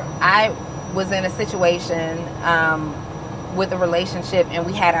 Yeah. I was in a situation with a relationship and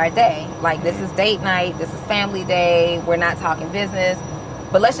we had our day. Like, this is date night, this is family day, we're not talking business.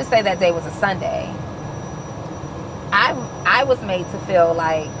 But let's just say that day was a Sunday. I was made to feel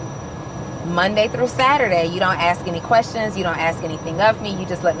like Monday through Saturday, you don't ask any questions, you don't ask anything of me, you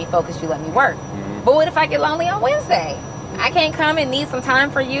just let me focus, you let me work. But what if I get lonely on Wednesday? I can't come and need some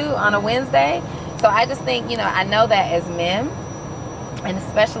time for you on a Wednesday. So I just think, I know that as men, and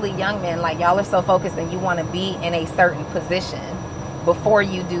especially young men, like, y'all are so focused and you want to be in a certain position before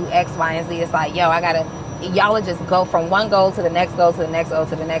you do X, Y, and Z. It's like, y'all will just go from one goal to the next goal to the next goal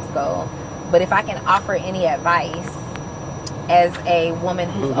to the next goal. But if I can offer any advice as a woman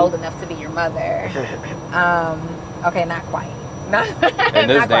who's old enough to be your mother, okay, not quite. In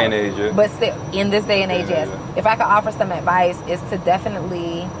this day and age, yeah. But still, in this day and age, yes. If I could offer some advice, is to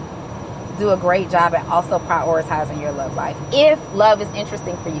definitely do a great job at also prioritizing your love life. If love is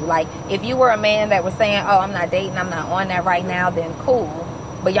interesting for you, like if you were a man that was saying, oh, I'm not dating, I'm not on that right now, then cool.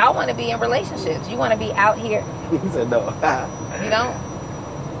 But y'all want to be in relationships. You want to be out here. He said no. You don't?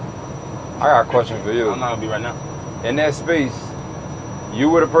 I got a question for you. I'm not gonna be right now. In that space, you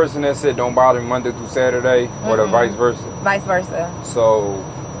were the person that said don't bother me Monday through Saturday, or the vice versa? Vice versa. So,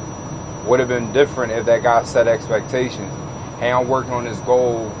 would have been different if that guy set expectations. Hey, I'm working on this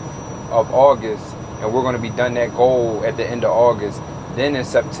goal of August, and we're going to be done that goal at the end of August. Then in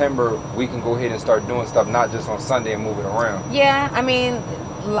September, we can go ahead and start doing stuff, not just on Sunday and move it around. Yeah, I mean,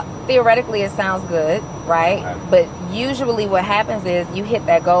 theoretically it sounds good, right? But usually what happens is you hit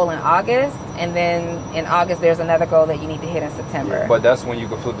that goal in August, and then in August there's another goal that you need to hit in September. But that's when you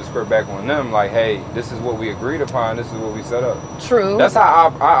can flip the script back on them, like, hey, this is what we agreed upon, this is what we set up. True. That's how I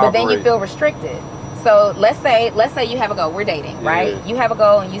but operate. Then you feel restricted. So let's say you have a goal. We're dating, right? You have a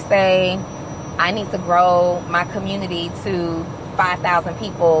goal and you say, I need to grow my community to 5,000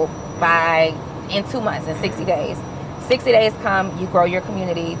 people in 2 months, in 60 days. 60 days come, you grow your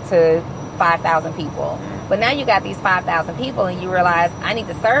community to 5,000 people. But now you got these 5,000 people and you realize, I need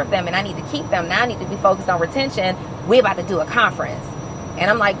to serve them and I need to keep them. Now I need to be focused on retention. We're about to do a conference. And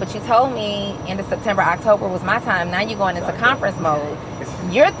I'm like, but you told me end of September, October was my time. Now you're going into conference mode.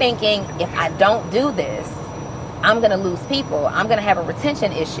 You're thinking, if I don't do this, I'm going to lose people. I'm going to have a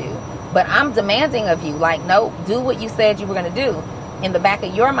retention issue. But I'm demanding of you, like, no, do what you said you were going to do. In the back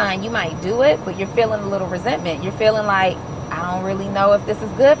of your mind, you might do it, but you're feeling a little resentment. You're feeling like, I don't really know if this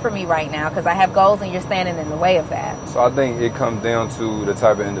is good for me right now because I have goals and you're standing in the way of that. So I think it comes down to the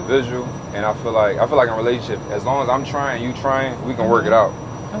type of individual, and I feel like in a relationship, as long as I'm trying, you trying, we can work it out.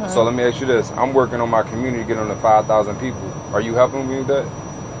 So let me ask you this: I'm working on my community, getting on to 5,000 people. Are you helping me with that?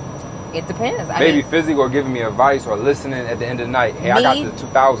 It depends. Maybe physically, or giving me advice, or listening at the end of the night. Hey, I got the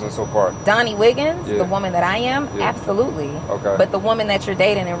 2,000 so far. Donnie Wiggins, the woman that I am, absolutely. Okay. But the woman that you're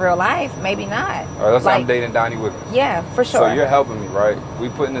dating in real life, maybe not. All right, let's say I'm dating Donnie Wiggins. Yeah, for sure. So you're helping me, right? We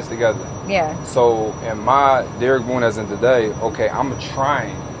putting this together. Yeah. So in my Derek Boone as in today, okay, I'm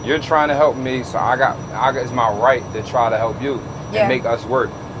trying. You're trying to help me, so it's my right to try to help you and make us work.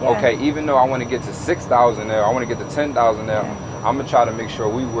 Okay, even though I want to get to 6,000 now, I want to get to 10,000 now, I'm going to try to make sure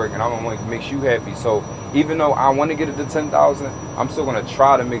we work, and I'm going to make you happy. So even though I want to get it to 10,000, I'm still going to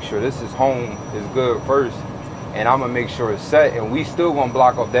try to make sure this is home is good first. And I'm going to make sure it's set, and we still going to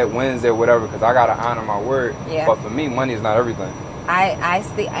block off that Wednesday or whatever, because I got to honor my word. Yeah. But for me, money is not everything. I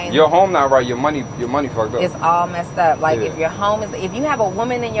see. Your home not right, your money fucked up. It's all messed up. Like Yeah. if your home if you have a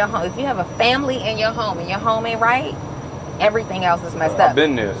woman in your home, if you have a family in your home and your home ain't right, everything else is messed up. I've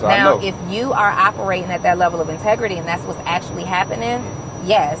been there, so I now, know. if you are operating at that level of integrity and that's what's actually happening,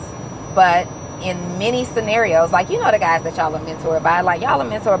 yes. But in many scenarios, like, you know, the guys that y'all are mentored by, like, y'all are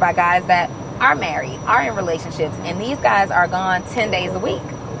mentored by guys that are married, are in relationships, and these guys are gone 10 days a week.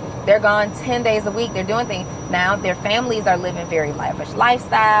 They're gone 10 days a week. They're doing things. Now, their families are living very lavish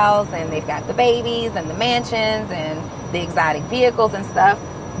lifestyles, and they've got the babies and the mansions and the exotic vehicles and stuff.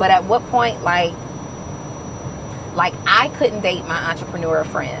 But at what point, like I couldn't date my entrepreneur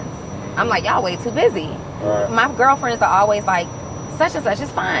friends. I'm like, y'all way too busy. Right. My girlfriends are always like, such and such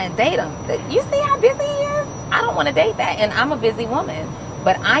is fine. Date him. You see how busy he is? I don't want to date that. And I'm a busy woman.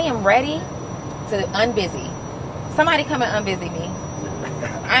 But I am ready to unbusy. Somebody come and unbusy me.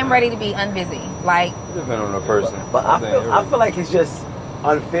 I'm ready to be unbusy. Like, Depending on the person. But I feel like it's just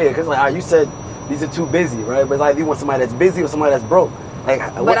unfair because, like, you said these are too busy, right? But like, you want somebody that's busy or somebody that's broke. Like,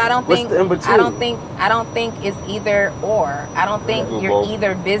 but I don't think what's the in between? I don't think it's either or. I don't think Yeah, you're both.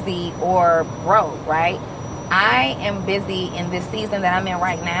 either busy or broke, right? I am busy in this season that I'm in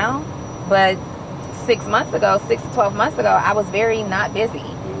right now, but 6 to 12 months ago, I was very not busy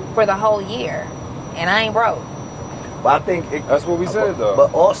for the whole year, and I ain't broke. But I think That's what we said, though.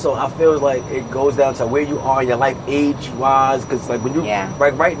 But also, I feel like it goes down to where you are in your life, age-wise. Because like when you,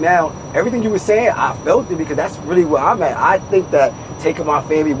 like right now, everything you were saying, I felt it because that's really where I'm at. I think that taking my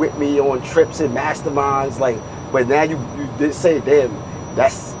family with me on trips and masterminds, like, but now you did say, damn,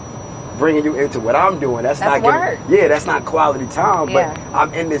 that's bringing you into what I'm doing. That's not work. that's not quality time. Yeah. But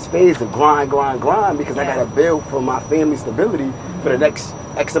I'm in this phase of grind because I gotta build for my family stability for the next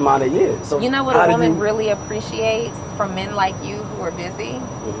X amount of years. So You know what how a do woman you- really appreciates from men like you who are busy?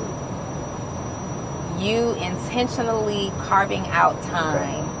 You intentionally carving out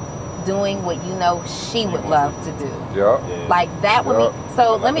time doing what you know she would love to do. Yeah. Like that would Yeah. be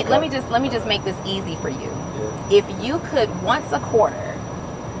so let me just make this easy for you. If you could once a quarter,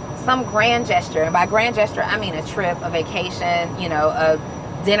 some grand gesture, and by grand gesture I mean a trip, a vacation, you know, a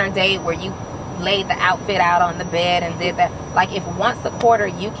dinner date where you laid the outfit out on the bed and did that. Like if once a quarter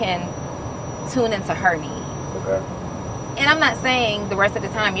you can tune into her needs. Okay. And I'm not saying the rest of the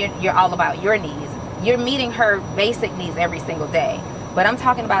time you're all about your needs. You're meeting her basic needs every single day. But I'm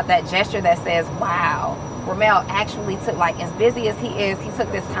talking about that gesture that says, wow, Ramel actually took, like, as busy as he is, he took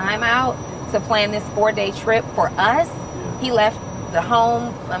this time out to plan this 4-day trip for us. He left the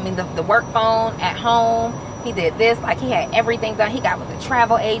home, the work phone at home. He did this, like he had everything done. He got with a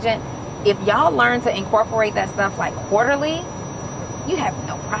travel agent. If y'all learn to incorporate that stuff like quarterly, you have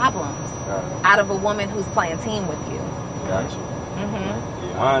no problems out of a woman who's playing team with you. Gotcha. Mm-hmm.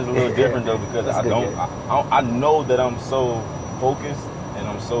 Yeah, mine's a little different though because That's I good, don't. yeah. I know that I'm so focused and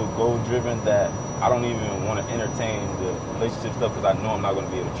I'm so goal driven that I don't even want to entertain the relationship stuff because I know I'm not going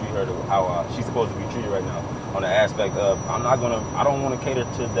to be able to treat her to how she's supposed to be treated right now. On the aspect of I don't want to cater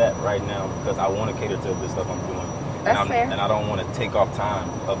to that right now because I want to cater to the stuff I'm doing. That's fair. And I don't want to take off time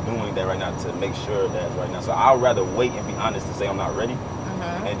of doing that right now to make sure that's right now. So I'd rather wait and be honest to say I'm not ready,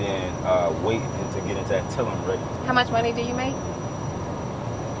 and then wait and to get into that till I'm ready. How much money do you make?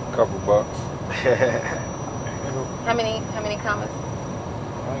 Couple bucks. How many commas?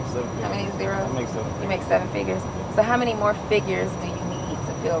 I make 7 figures. How many zeros? I make 7 figures. You make 7 figures. So how many more figures do you need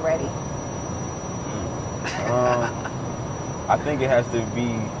to feel ready? I think it has to be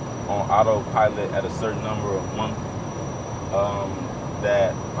on autopilot at a certain number of months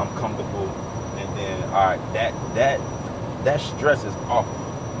that I'm comfortable, and then all right, that stress is off.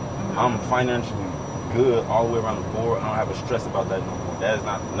 I'm financially good all the way around the board. I don't have to stress about that no more. That is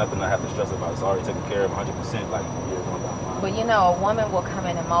not nothing I have to stress about. It's already taken care of 100%, like years going down the line. But you know, a woman will come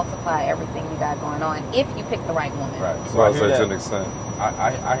in and multiply everything you got going on if you pick the right woman. Right. So I hear say that. to an extent.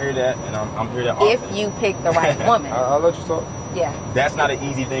 I hear that, and I'm hear that If often. you pick the right woman. I'll let you talk. Yeah. That's not an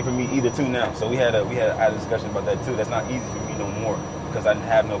easy thing for me either too now. So I had a discussion about that too. That's not easy for me no more because I didn't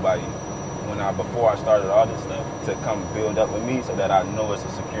have nobody before I started all this stuff to come build up with me so that I know it's a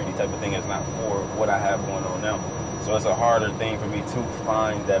security type of thing. It's not for what I have going on now. So it's a harder thing for me to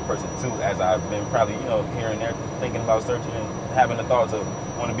find that person too, as I've been probably, here and there thinking about searching and having the thoughts of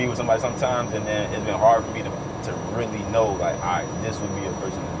want to be with somebody sometimes, and then it's been hard for me to really know, like, all right, this would be a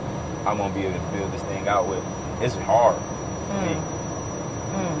person that I'm going to be able to build this thing out with. It's hard for me.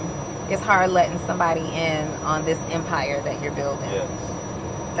 It's hard letting somebody in on this empire that you're building. Yes.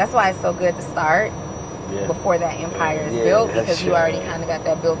 That's why it's so good to start Yeah. before that empire is Yeah, built, that's because you true. already kind of got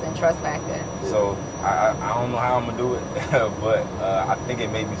that built-in trust factor. So I don't know how I'm gonna do it, but I think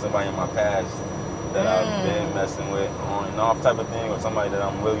it may be somebody in my past that I've been messing with on and off type of thing, or somebody that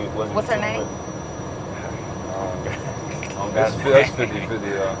I'm really wasn't. What's her name? That's 50-50,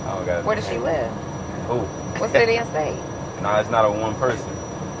 y'all. I don't got. Where does she live? Who? What city and state? Nah, it's not a one person.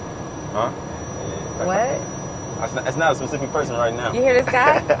 Huh? Yeah. What? It's not a specific person right now. You hear this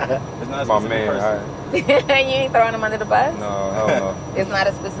guy? It's not a My specific man, person. You ain't throwing him under the bus? no, hell no. It's not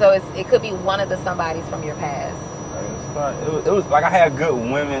a so it could be one of the somebodies from your past. It was like I had good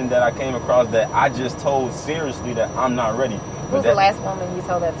women that I came across that I just told seriously that I'm not ready. Who's the last woman you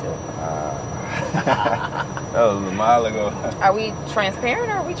told that to? That was a while ago. Are we transparent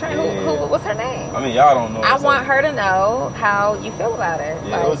or are we trying Yeah. who what's her name? I mean, y'all don't know. I so- want her to know how you feel about her.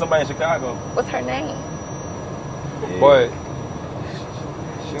 Yeah, Like, it was somebody in Chicago. what's her name? Yeah. But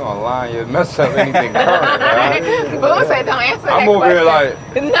she online, you mess up anything current, right? Boom said, don't answer that I'm over question. here like,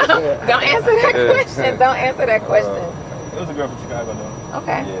 No, don't answer that Yeah. question. Don't answer that question. It was a girl from Chicago though.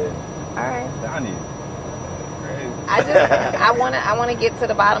 Okay. Yeah. All right. Donnie. I wanna get to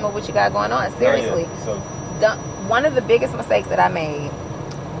the bottom of what you got going on. Seriously. So One of the biggest mistakes that I made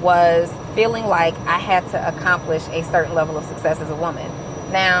was feeling like I had to accomplish a certain level of success as a woman.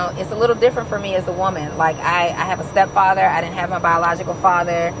 Now, it's a little different for me as a woman. Like, I have a stepfather. I didn't have my biological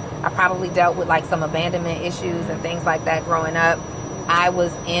father. I probably dealt with, like, some abandonment issues and things like that growing up. I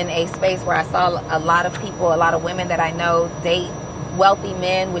was in a space where I saw a lot of people, a lot of women that I know date wealthy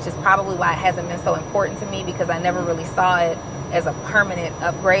men, which is probably why it hasn't been so important to me, because I never really saw it as a permanent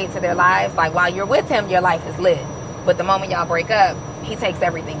upgrade to their lives. Like, while you're with him, your life is lit. But the moment y'all break up, he takes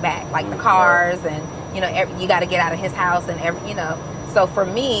everything back, like the cars and, you know, you got to get out of his house and you know. So for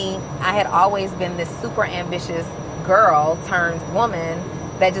me, I had always been this super ambitious girl turned woman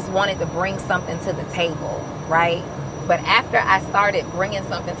that just wanted to bring something to the table, right? But after I started bringing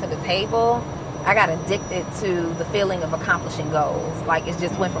something to the table, I got addicted to the feeling of accomplishing goals. Like, it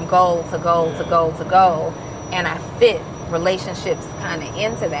just went from goal to goal to goal to goal. And I fit relationships kind of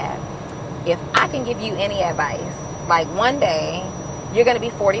into that. If I can give you any advice, like, one day you're going to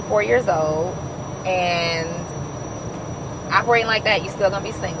be 44 years old and operating like that, you're still going to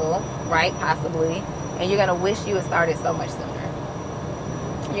be single, right? Possibly. And you're going to wish you had started so much sooner.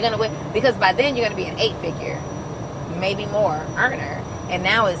 You're going to wish, because by then you're going to be an 8-figure, maybe more, earner. And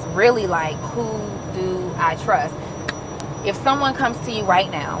now it's really like, who do I trust? If someone comes to you right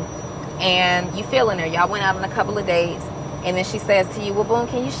now and you feeling her, y'all went out on a couple of dates, and then she says to you, well, Boom,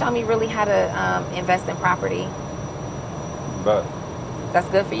 can you show me really how to invest in property? but That's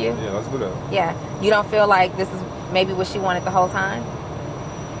good for you? yeah, let's do that. Yeah. You don't feel like this is maybe what she wanted the whole time?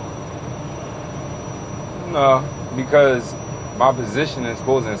 No, because my position is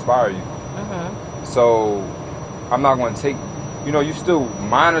supposed to inspire you. Mm-hmm. So I'm not going to take, you know, you still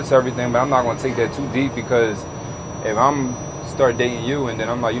monitor everything, but I'm not going to take that too deep, because if I'm start dating you and then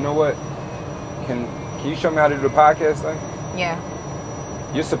I'm like, you know what, can you show me how to do the podcast thing? Yeah.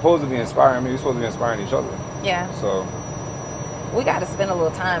 You're supposed to be inspiring me. You're supposed to be inspiring each other. Yeah. So We got to spend a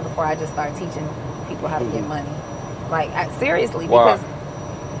little time before I just start teaching people how to get money. Like, seriously, Why? because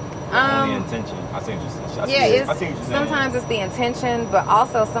the intention. I see what you're saying. I see yeah, what you're saying. sometimes it's the intention, but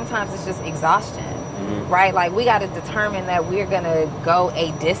also sometimes it's just exhaustion, right? Like, we got to determine that we're gonna go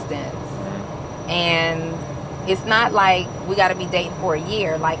a distance, and it's not like we got to be dating for a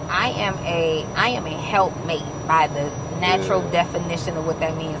year. Like, I am a helpmate by the natural definition of what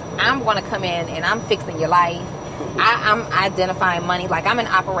that means. I'm gonna come in and I'm fixing your life. I'm identifying money. Like, I'm an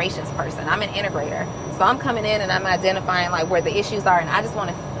operations person. I'm an integrator. So I'm coming in and I'm identifying, like, where the issues are, and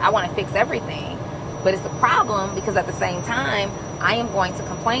I want to fix everything. But it's a problem because at the same time, I am going to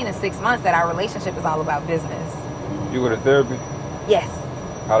complain in 6 months that our relationship is all about business. you go to therapy? Yes,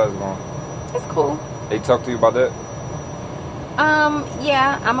 How that's going? it's cool. They talk to you about that?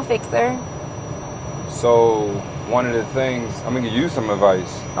 Yeah, I'm a fixer. So one of the things, I'm gonna give you some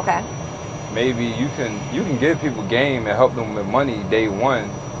advice. Okay. Maybe you can give people game and help them with money day one,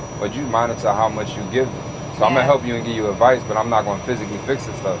 but you monitor how much you give them. So I'm gonna help you and give you advice, but I'm not gonna physically fix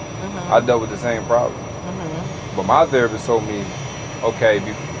the stuff. I dealt with the same problem. But my therapist told me, okay,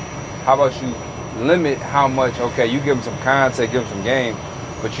 how about you limit how much, okay, you give them some content, give them some game,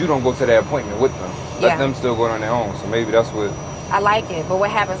 but you don't go to that appointment with them. Let them still go on their own. So maybe that's what. I like it, but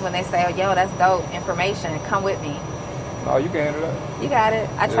what happens when they say, oh, yo, that's dope information, come with me? No, you can handle that. You got it.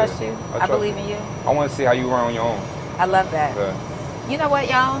 I trust you. I trust believe in you. I want to see how you run on your own. I love that. Yeah. You know what,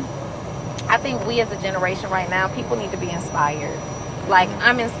 y'all? I think we as a generation right now, people need to be inspired. Like,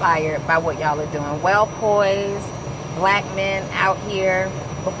 I'm inspired by what y'all are doing. Well poised, black men out here.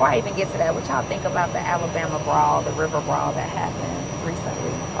 Before I even get to that, what y'all think about the Alabama brawl, the river brawl that happened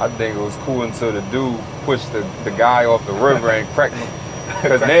recently? I think it was cool until the dude pushed the guy off the river and cracked him.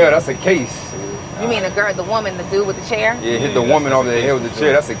 Because now that's a case. You mean the woman, the dude with the chair? Yeah, hit the woman over the head with the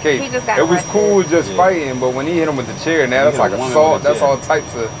chair. That's a case. He just got it was arrested. cool just fighting, but when he hit him with the chair, now that's like assault. That's all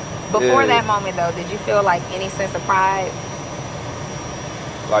types of. Before that moment, though, did you feel like any sense of pride?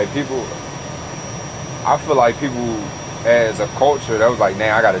 Like people, I feel like people as a culture that was like,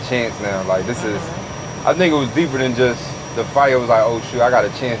 nah, I got a chance now. Like this is, I think it was deeper than just the fight. It was like, oh shoot, I got a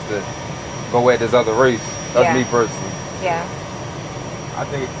chance to go at this other race. That's me personally. Yeah. I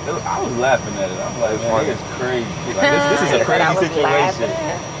think I was laughing at it. I'm like, man, it's crazy. Like, this is a crazy situation.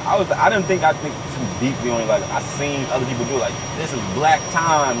 I didn't think too deeply on it. Like I seen other people do it. Like this is black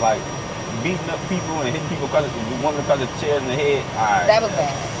time. Like beating up people and hitting people because of chairs in the head. All right. That was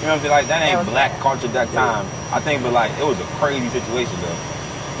bad. You know what I'm saying? Like that ain't black culture at that time. I think, but like it was a crazy situation though.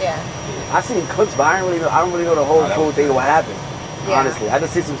 Yeah. I seen clips, but I don't really know the whole full thing of what happened. Yeah. Honestly, I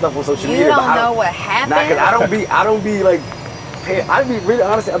just see some stuff on social You media. don't know what happened? Nah, cause I don't be like. I be really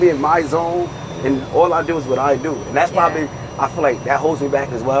honestly, I be in my zone, and all I do is what I do, and that's probably I feel like that holds me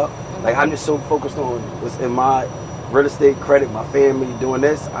back as well. Like I'm just so focused on what's in my real estate, credit, my family, doing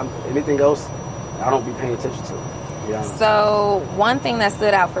this. Anything else, I don't be paying attention to. Yeah. So one thing that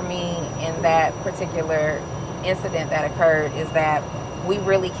stood out for me in that particular incident that occurred is that we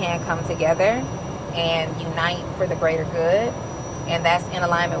really can come together and unite for the greater good. And that's in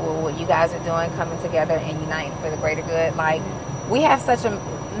alignment with what you guys are doing, coming together and uniting for the greater good. Like, we have such a,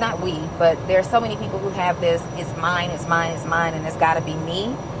 not we, but there's so many people who have this, it's mine, and it's got to be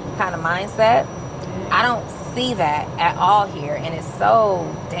me kind of mindset. I don't see that at all here, and it's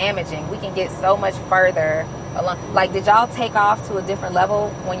so damaging. We can get so much further along. Like, did y'all take off to a different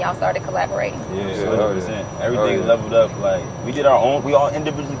level when y'all started collaborating? Yeah, 100%. Everything leveled up. Like, we all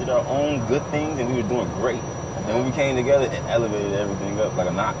individually did our own good things, and we were doing great. And when we came together, it elevated everything up like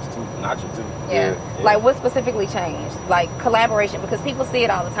a notch or two. Yeah. Like, what specifically changed? Like, collaboration, because people see it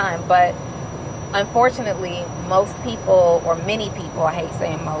all the time, but unfortunately, most people, or many people, I hate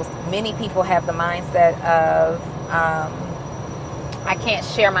saying most, many people have the mindset of, I can't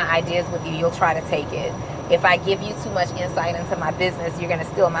share my ideas with you, you'll try to take it. If I give you too much insight into my business, you're going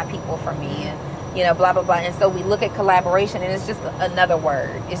to steal my people from me, and, you know, blah, blah, blah. And so we look at collaboration, and it's just another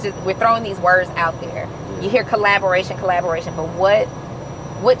word. It's just, we're throwing these words out there. You hear collaboration, but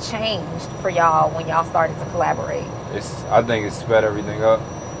what changed for y'all when y'all started to collaborate? I think it sped everything up.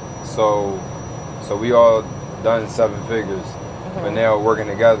 So we all done 7 figures, but now working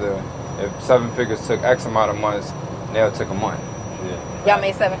together. If 7 figures took X amount of months, now it took a month. Yeah. Y'all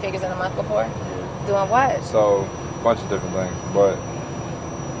made 7 figures in a month before? Yeah. Doing what? So a bunch of different things, but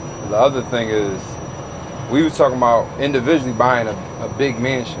the other thing is, we was talking about individually buying a big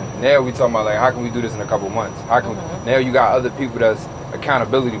mansion. Now we talking about like, how can we do this in a couple months? How can now you got other people that's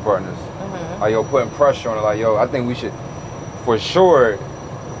accountability partners. Like, yo, putting pressure on it. Like, yo, I think we should, for sure,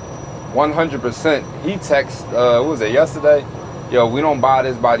 100%. He texted, what was it, yesterday? Yo, we don't buy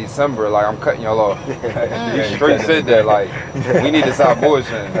this by December. Like, I'm cutting y'all off. He straight said that. Like, we need to stop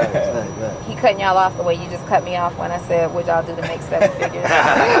bullshitting. He cutting y'all off the way you just cut me off when I said, what y'all do to make 7 figures?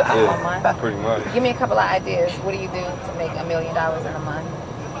 Yeah, pretty much. Give me a couple of ideas. What do you do to make $1 million in a month?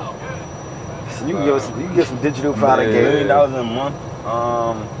 So you can get some digital product. $1 million in a month.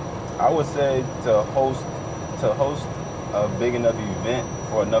 I would say to host a big enough event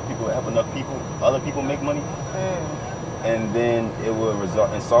for enough people, help enough people, other people make money. And then it will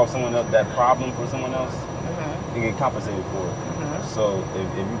result and solve that problem for someone else. You get compensated for it. So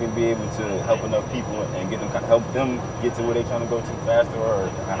if you can be able to help enough people and help them get to where they're trying to go to faster or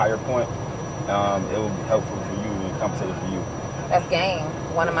a higher point, it will be helpful for you and compensated for you. That's game.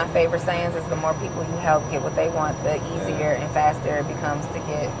 One of my favorite sayings is the more people you help get what they want, the easier and faster it becomes to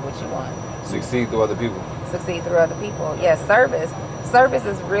get what you want. Succeed through other people. Succeed through other people. Yes, service. Service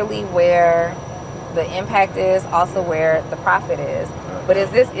is really where the impact is, also where the profit is. But is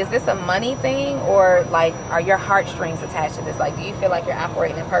this a money thing, or like are your heartstrings attached to this? Like, do you feel like you're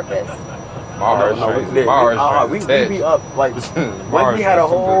operating in purpose? We be up like we had a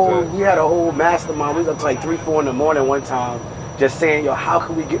whole mastermind. We was up to like 3-4 in the morning one time, just saying, yo, how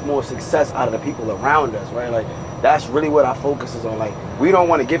can we get more success out of the people around us, right? Like, that's really what our focus is on. Like, we don't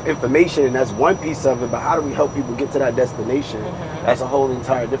want to give information, and that's one piece of it, but how do we help people get to that destination? That's a whole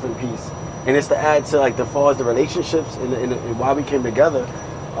entire different piece. And it's to add to, like, as far as the relationships and why we came together.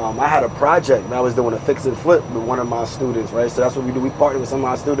 I had a project, and I was doing a fix and flip with one of my students, right? So that's what we do. We partner with some of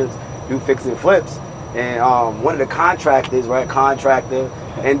our students, do fix and flips. And one of the contractors, right,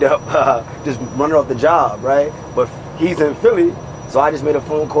 ended up just running off the job, right? But he's in Philly, so I just made a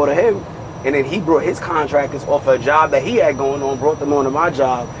phone call to him. And then he brought his contractors off a job that he had going on, brought them onto my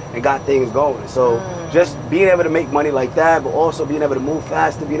job, and got things going. So just being able to make money like that, but also being able to move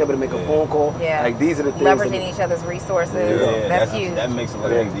faster, being able to make a phone call. Yeah. Like, these are the things. Leveraging each other's resources. Yeah, That's huge. That makes a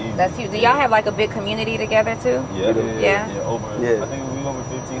lot of things easy. That's huge. Do y'all have like a big community together too? Yeah. Yeah. I think we over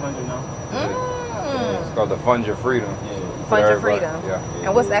 1,500 now. It's called the Fund Your Freedom. Yeah. Fund Your Everybody. Freedom. Yeah.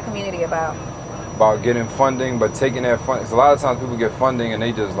 And what's that community about? About getting funding, but taking that fund. Cause a lot of times people get funding and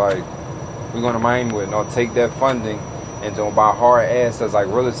they just like, we're going to Miami with, no, take that funding and don't buy hard assets like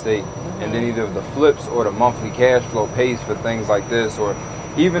real estate, and then either the flips or the monthly cash flow pays for things like this, or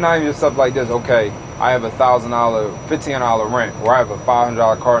even not even stuff like this. Okay, I have $1,000, $1,500 rent, or I have a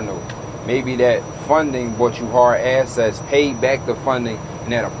 $500 car note. Maybe that funding bought you hard assets, paid back the funding,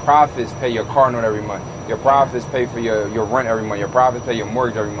 and then the profits pay your car note every month. Your profits pay for your rent every month. Your profits pay your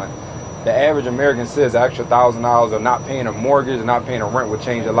mortgage every month. The average American says the extra $1,000 of not paying a mortgage and not paying a rent would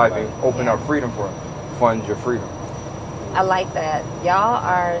change your life and open up freedom for Fund Your Freedom. I like that. Y'all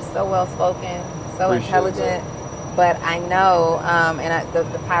are so well spoken, so Appreciate intelligent. But I know,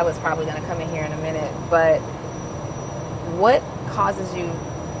 the pilot's probably going to come in here in a minute. But what causes you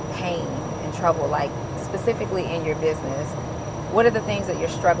pain and trouble, like specifically in your business? What are the things that you're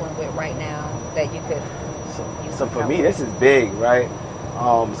struggling with right now that you could use? So for me, this is big, right?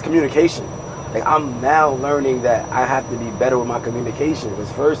 It's communication. Like, I'm now learning that I have to be better with my communication.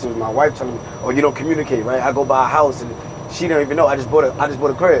 Because first it was my wife telling me, "Oh, you don't communicate, right?" I go buy a house and she don't even know. I just bought a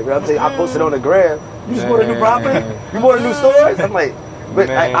crib. You know what I'm saying? I posted on the gram. You just bought a new property? You bought a new storage? I'm like, but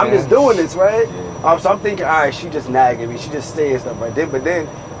I'm just doing this, right? So I'm thinking, all right, she just nagging me. She just saying stuff right there. But then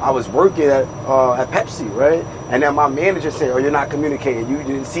I was working at Pepsi, right? And then my manager said, "Oh, you're not communicating. You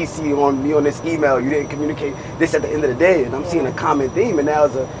didn't CC on me on this email. You didn't communicate this at the end of the day." And I'm seeing a common theme. And now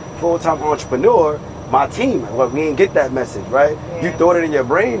as a full-time entrepreneur, my team, well, we didn't get that message, right? Yeah. You thought it in your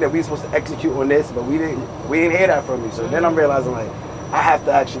brain that we were supposed to execute on this, but we didn't hear that from you. So then I'm realizing, like, I have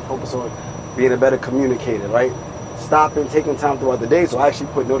to actually focus on being a better communicator, right? Stopping, taking time throughout the day. So I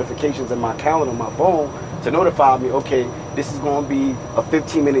actually put notifications in my calendar on my phone to notify me, okay, this is going to be a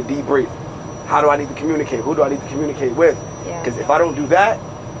 15-minute debrief. How do I need to communicate? Who do I need to communicate with? Because if I don't do that,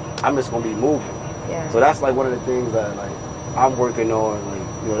 I'm just going to be moving. Yeah. So that's like one of the things that, like, I'm working on. Like,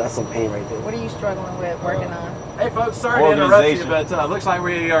 you know, that's some pain right there. What are you struggling with, working on? Hey folks, sorry to interrupt you, but looks like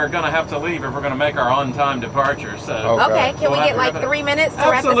we are going to have to leave if we're going to make our on-time departure. So Okay, can we get like 3 minutes to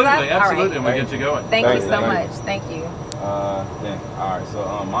wrap this up? Absolutely, and All right. we'll get you going. Thank you so much. Thank you. All right,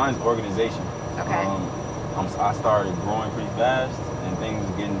 so mine's organization. Okay. I started growing pretty fast and things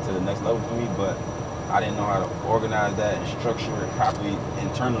were getting to the next level for me, but I didn't know how to organize that and structure it properly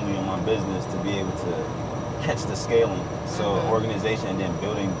internally in my business to be able to catch the scaling. So organization, and then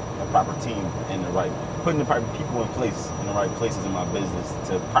building a proper team in putting the proper people in place in the right places in my business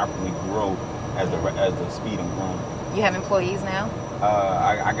to properly grow as the speed I'm growing. You have employees now?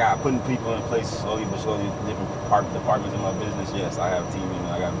 I got putting people in place slowly but surely, different departments in my business. Yes, I have a team,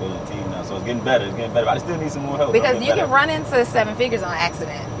 I got building a team now, so it's getting better. But I still need some more help. Because you can run into 7 figures on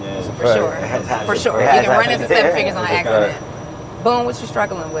accident. Yeah, for sure. For sure, you can run into 7 figures on accident. Boom, what you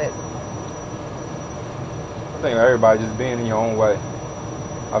struggling with? I think everybody just being in your own way.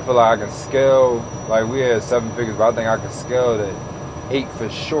 I feel like I can scale, like we had 7 figures, but I think I can scale to 8 for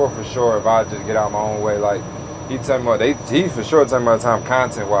sure if I just get out my own way. Like, he for sure talking about time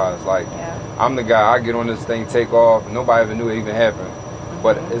content wise. Like, I'm the guy, I get on this thing, take off, and nobody ever knew it even happened.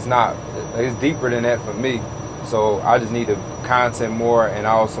 But it's deeper than that for me. So I just need to content more, and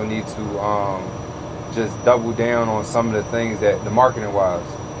I also need to just double down on some of the things that the marketing wise.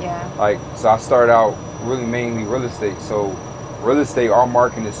 Yeah. Like, so I started out really mainly real estate. So real estate, our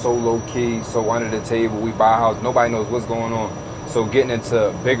marketing is so low key, so under the table. We buy a house, nobody knows what's going on. So getting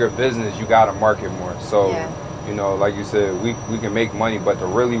into bigger business, you gotta market more. So you know, like you said, we can make money, but to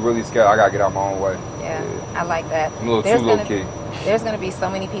really scale, I gotta get out my own way. Yeah, I like that. I'm a little too low key. There's gonna be so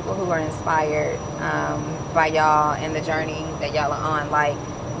many people who are inspired by y'all and the journey that y'all are on. Like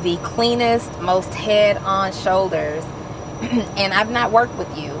the cleanest, most head on shoulders. And I've not worked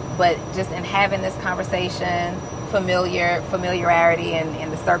with you, but just in having this conversation, familiarity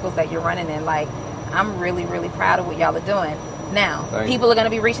and the circles that you're running in, like, I'm really proud of what y'all are doing. Now, people are going to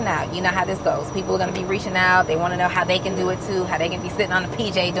be reaching out. You know how this goes. People are going to be reaching out. They want to know how they can do it too, how they can be sitting on the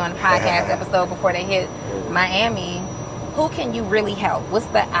PJ doing a podcast episode before they hit Miami. Who can you really help? What's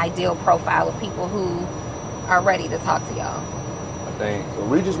the ideal profile of people who are ready to talk to y'all? I think so.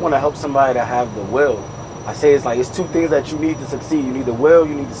 We just want to help somebody that have the will. I say it's 2 things that you need to succeed. You need the will,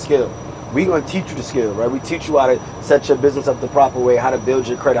 you need the skill. we're going to teach you the skill, right? We teach you how to set your business up the proper way, how to build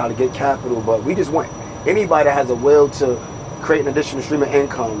your credit, how to get capital. But we just want anybody that has a will to create an additional stream of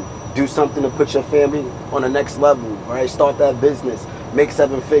income, do something to put your family on the next level, right? Start that business, make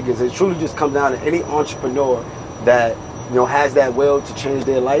 7 figures. It truly just comes down to any entrepreneur that, you know, has that will to change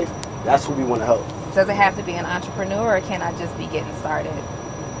their life. That's who we want to help. Does it have to be an entrepreneur, or can I just be getting started?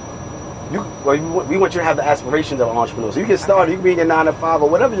 We want you to have the aspirations of an entrepreneur. So you can start, you can be in your 9 to 5 or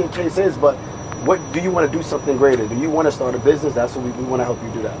whatever your case is, but what do you want to do something greater? Do you want to start a business? That's what we want to help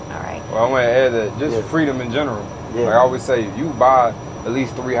you do that. All right. Well, I want to add that just freedom in general. Yeah. Like I always say, if you buy at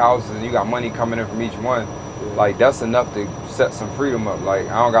least 3 houses and you got money coming in from each one, like that's enough to set some freedom up. Like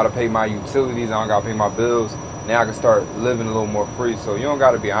I don't got to pay my utilities, I don't got to pay my bills. Now I can start living a little more free. So you don't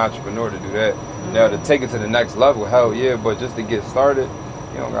got to be an entrepreneur to do that. Mm-hmm. Now to take it to the next level, hell yeah, but just to get started,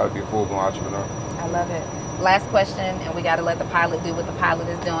 you don't got to be a full-blown entrepreneur. I love it. Last question, and we got to let the pilot do what the pilot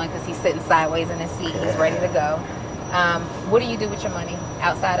is doing because he's sitting sideways in his seat. He's ready to go. What do you do with your money?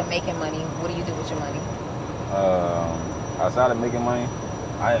 Outside of making money, what do you do with your money? Outside of making money,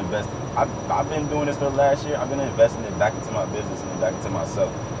 I invest. I've been doing this for the last year. I've been investing it back into my business and back into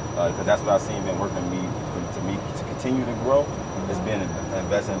myself because that's what I've seen been working to continue to grow. It's been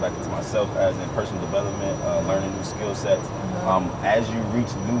investing back into myself as in personal development, learning new skill sets. As you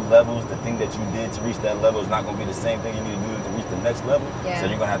reach new levels, the thing that you did to reach that level is not going to be the same thing you need to do to reach the next level. Yeah. So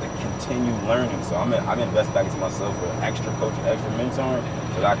you're going to have to continue learning. So I'm investing back into myself for extra coaching, extra mentoring,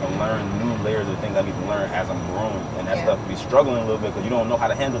 so that I can learn new layers of things I need to learn as I'm growing. And that stuff be struggling a little bit because you don't know how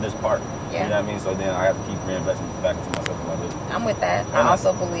to handle this part. Yeah. You know what I mean? So then I have to keep reinvesting back into myself and my business. I'm with that. I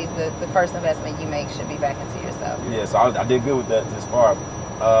also believe that the first investment you make should be back into yourself. Yeah, so I did good with that this far.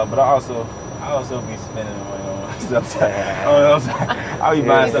 But I also be spending money on stuff. I'll be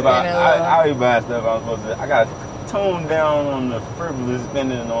buying stuff. I'll be buying stuff I'm supposed to. I got to tone down on the frivolous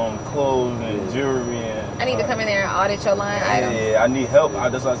spending on clothes and jewelry. And I need to come in there and audit your line items. Yeah, I need help.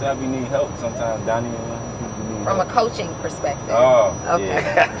 That's why I say I need help sometimes. Donnie. From a coaching perspective. Oh, okay.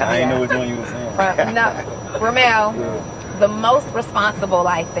 Yeah. I ain't know which one you were saying. Ramel, the most responsible,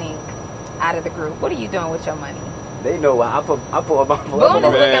 I think, out of the group. What are you doing with your money? They know why. I put my money. Boone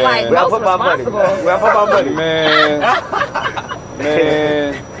is looking like most responsible. Where I put my money.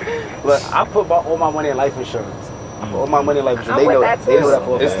 Man. Look, I put all my money in life insurance. I put all my money in life insurance. They know that for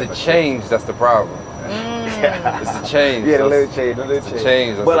a fact. It's the change that's the problem. It's the change. Yeah, the little change. It's the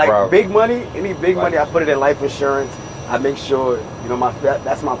change that's but the problem. But like big money, any big money, I put it in life insurance. I make sure, you know,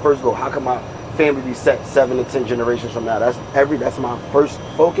 that's my first goal. How can my family be set 7 to 10 generations from now? That's my first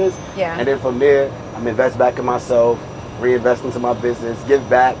focus. Yeah. And then from there, I'm invest back in myself, reinvest into my business, give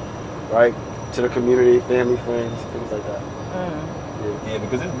back, right, to the community, family, friends, things like that. Yeah,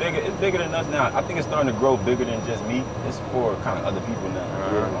 because it's bigger than us now. I think it's starting to grow bigger than just me. It's for kind of other people now.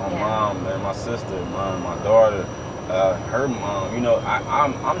 My mom and my sister, my daughter, her mom. You know,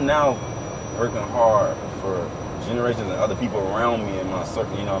 I'm now working hard for generations and other people around me and my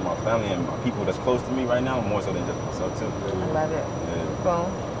circle, you know, my family and my people that's close to me right now, more so than just myself too. I love it. Yeah.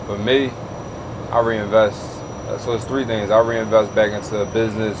 Boom. For me, I reinvest. So it's 3 things. I reinvest back into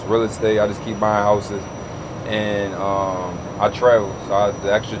business, real estate. I just keep buying houses, and I travel. So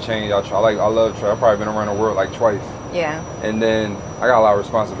the extra change, I love travel. I've probably been around the world like twice. Yeah. And then I got a lot of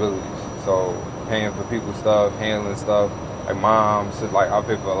responsibilities. So paying for people's stuff, handling stuff, like moms, like I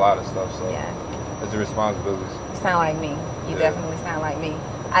pay for a lot of stuff. So it's the responsibilities. You sound like me. You definitely sound like me.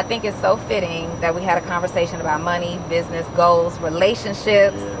 I think it's so fitting that we had a conversation about money, business, goals,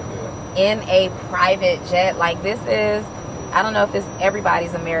 relationships in a private jet. Like this is, I don't know if it's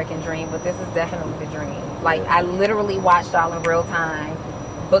everybody's American dream, but this is definitely the dream. Like I literally watched y'all in real time,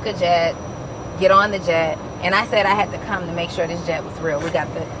 book a jet, get on the jet, and I said I had to come to make sure this jet was real. The jet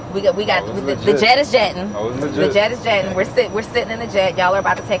is jetting. The jet is jetting. We're sitting in the jet. Y'all are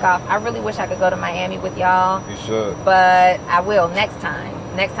about to take off. I really wish I could go to Miami with y'all. You should. But I will next time.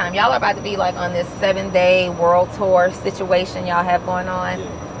 Next time. Y'all are about to be like on this 7-day world tour situation y'all have going on.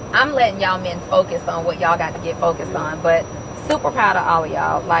 I'm letting y'all men focus on what y'all got to get focused on. But super proud of all of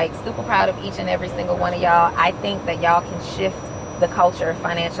y'all. Like super proud of each and every single one of y'all. I think that y'all can shift the culture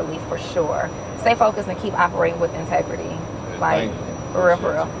financially for sure. Stay focused and keep operating with integrity. Like for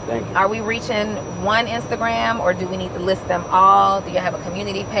real. Thank you. Are we reaching one Instagram or do we need to list them all? Do you have a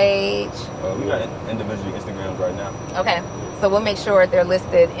community page? We got individual Instagrams right now. Okay. So we'll make sure they're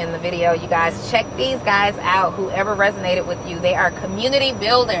listed in the video. You guys check these guys out. Whoever resonated with you, they are community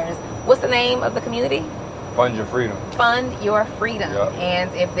builders. What's the name of the community? Fund Your Freedom. Fund Your Freedom. Yep.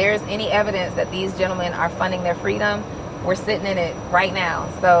 And if there's any evidence that these gentlemen are funding their freedom, we're sitting in it right now.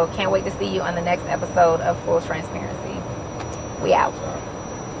 So can't wait to see you on the next episode of Full Transparency. We out.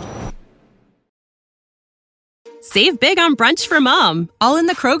 Save big on brunch for mom, all in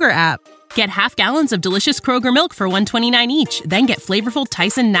the Kroger app. Get half gallons of delicious Kroger milk for $1.29 each. Then get flavorful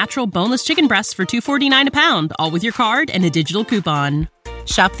Tyson natural boneless chicken breasts for $2.49 a pound, all with your card and a digital coupon.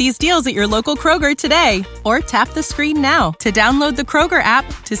 Shop these deals at your local Kroger today, or tap the screen now to download the Kroger app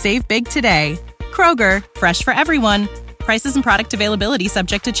to save big today. Kroger, fresh for everyone. Prices and product availability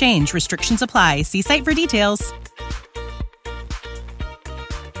subject to change. Restrictions apply. See site for details.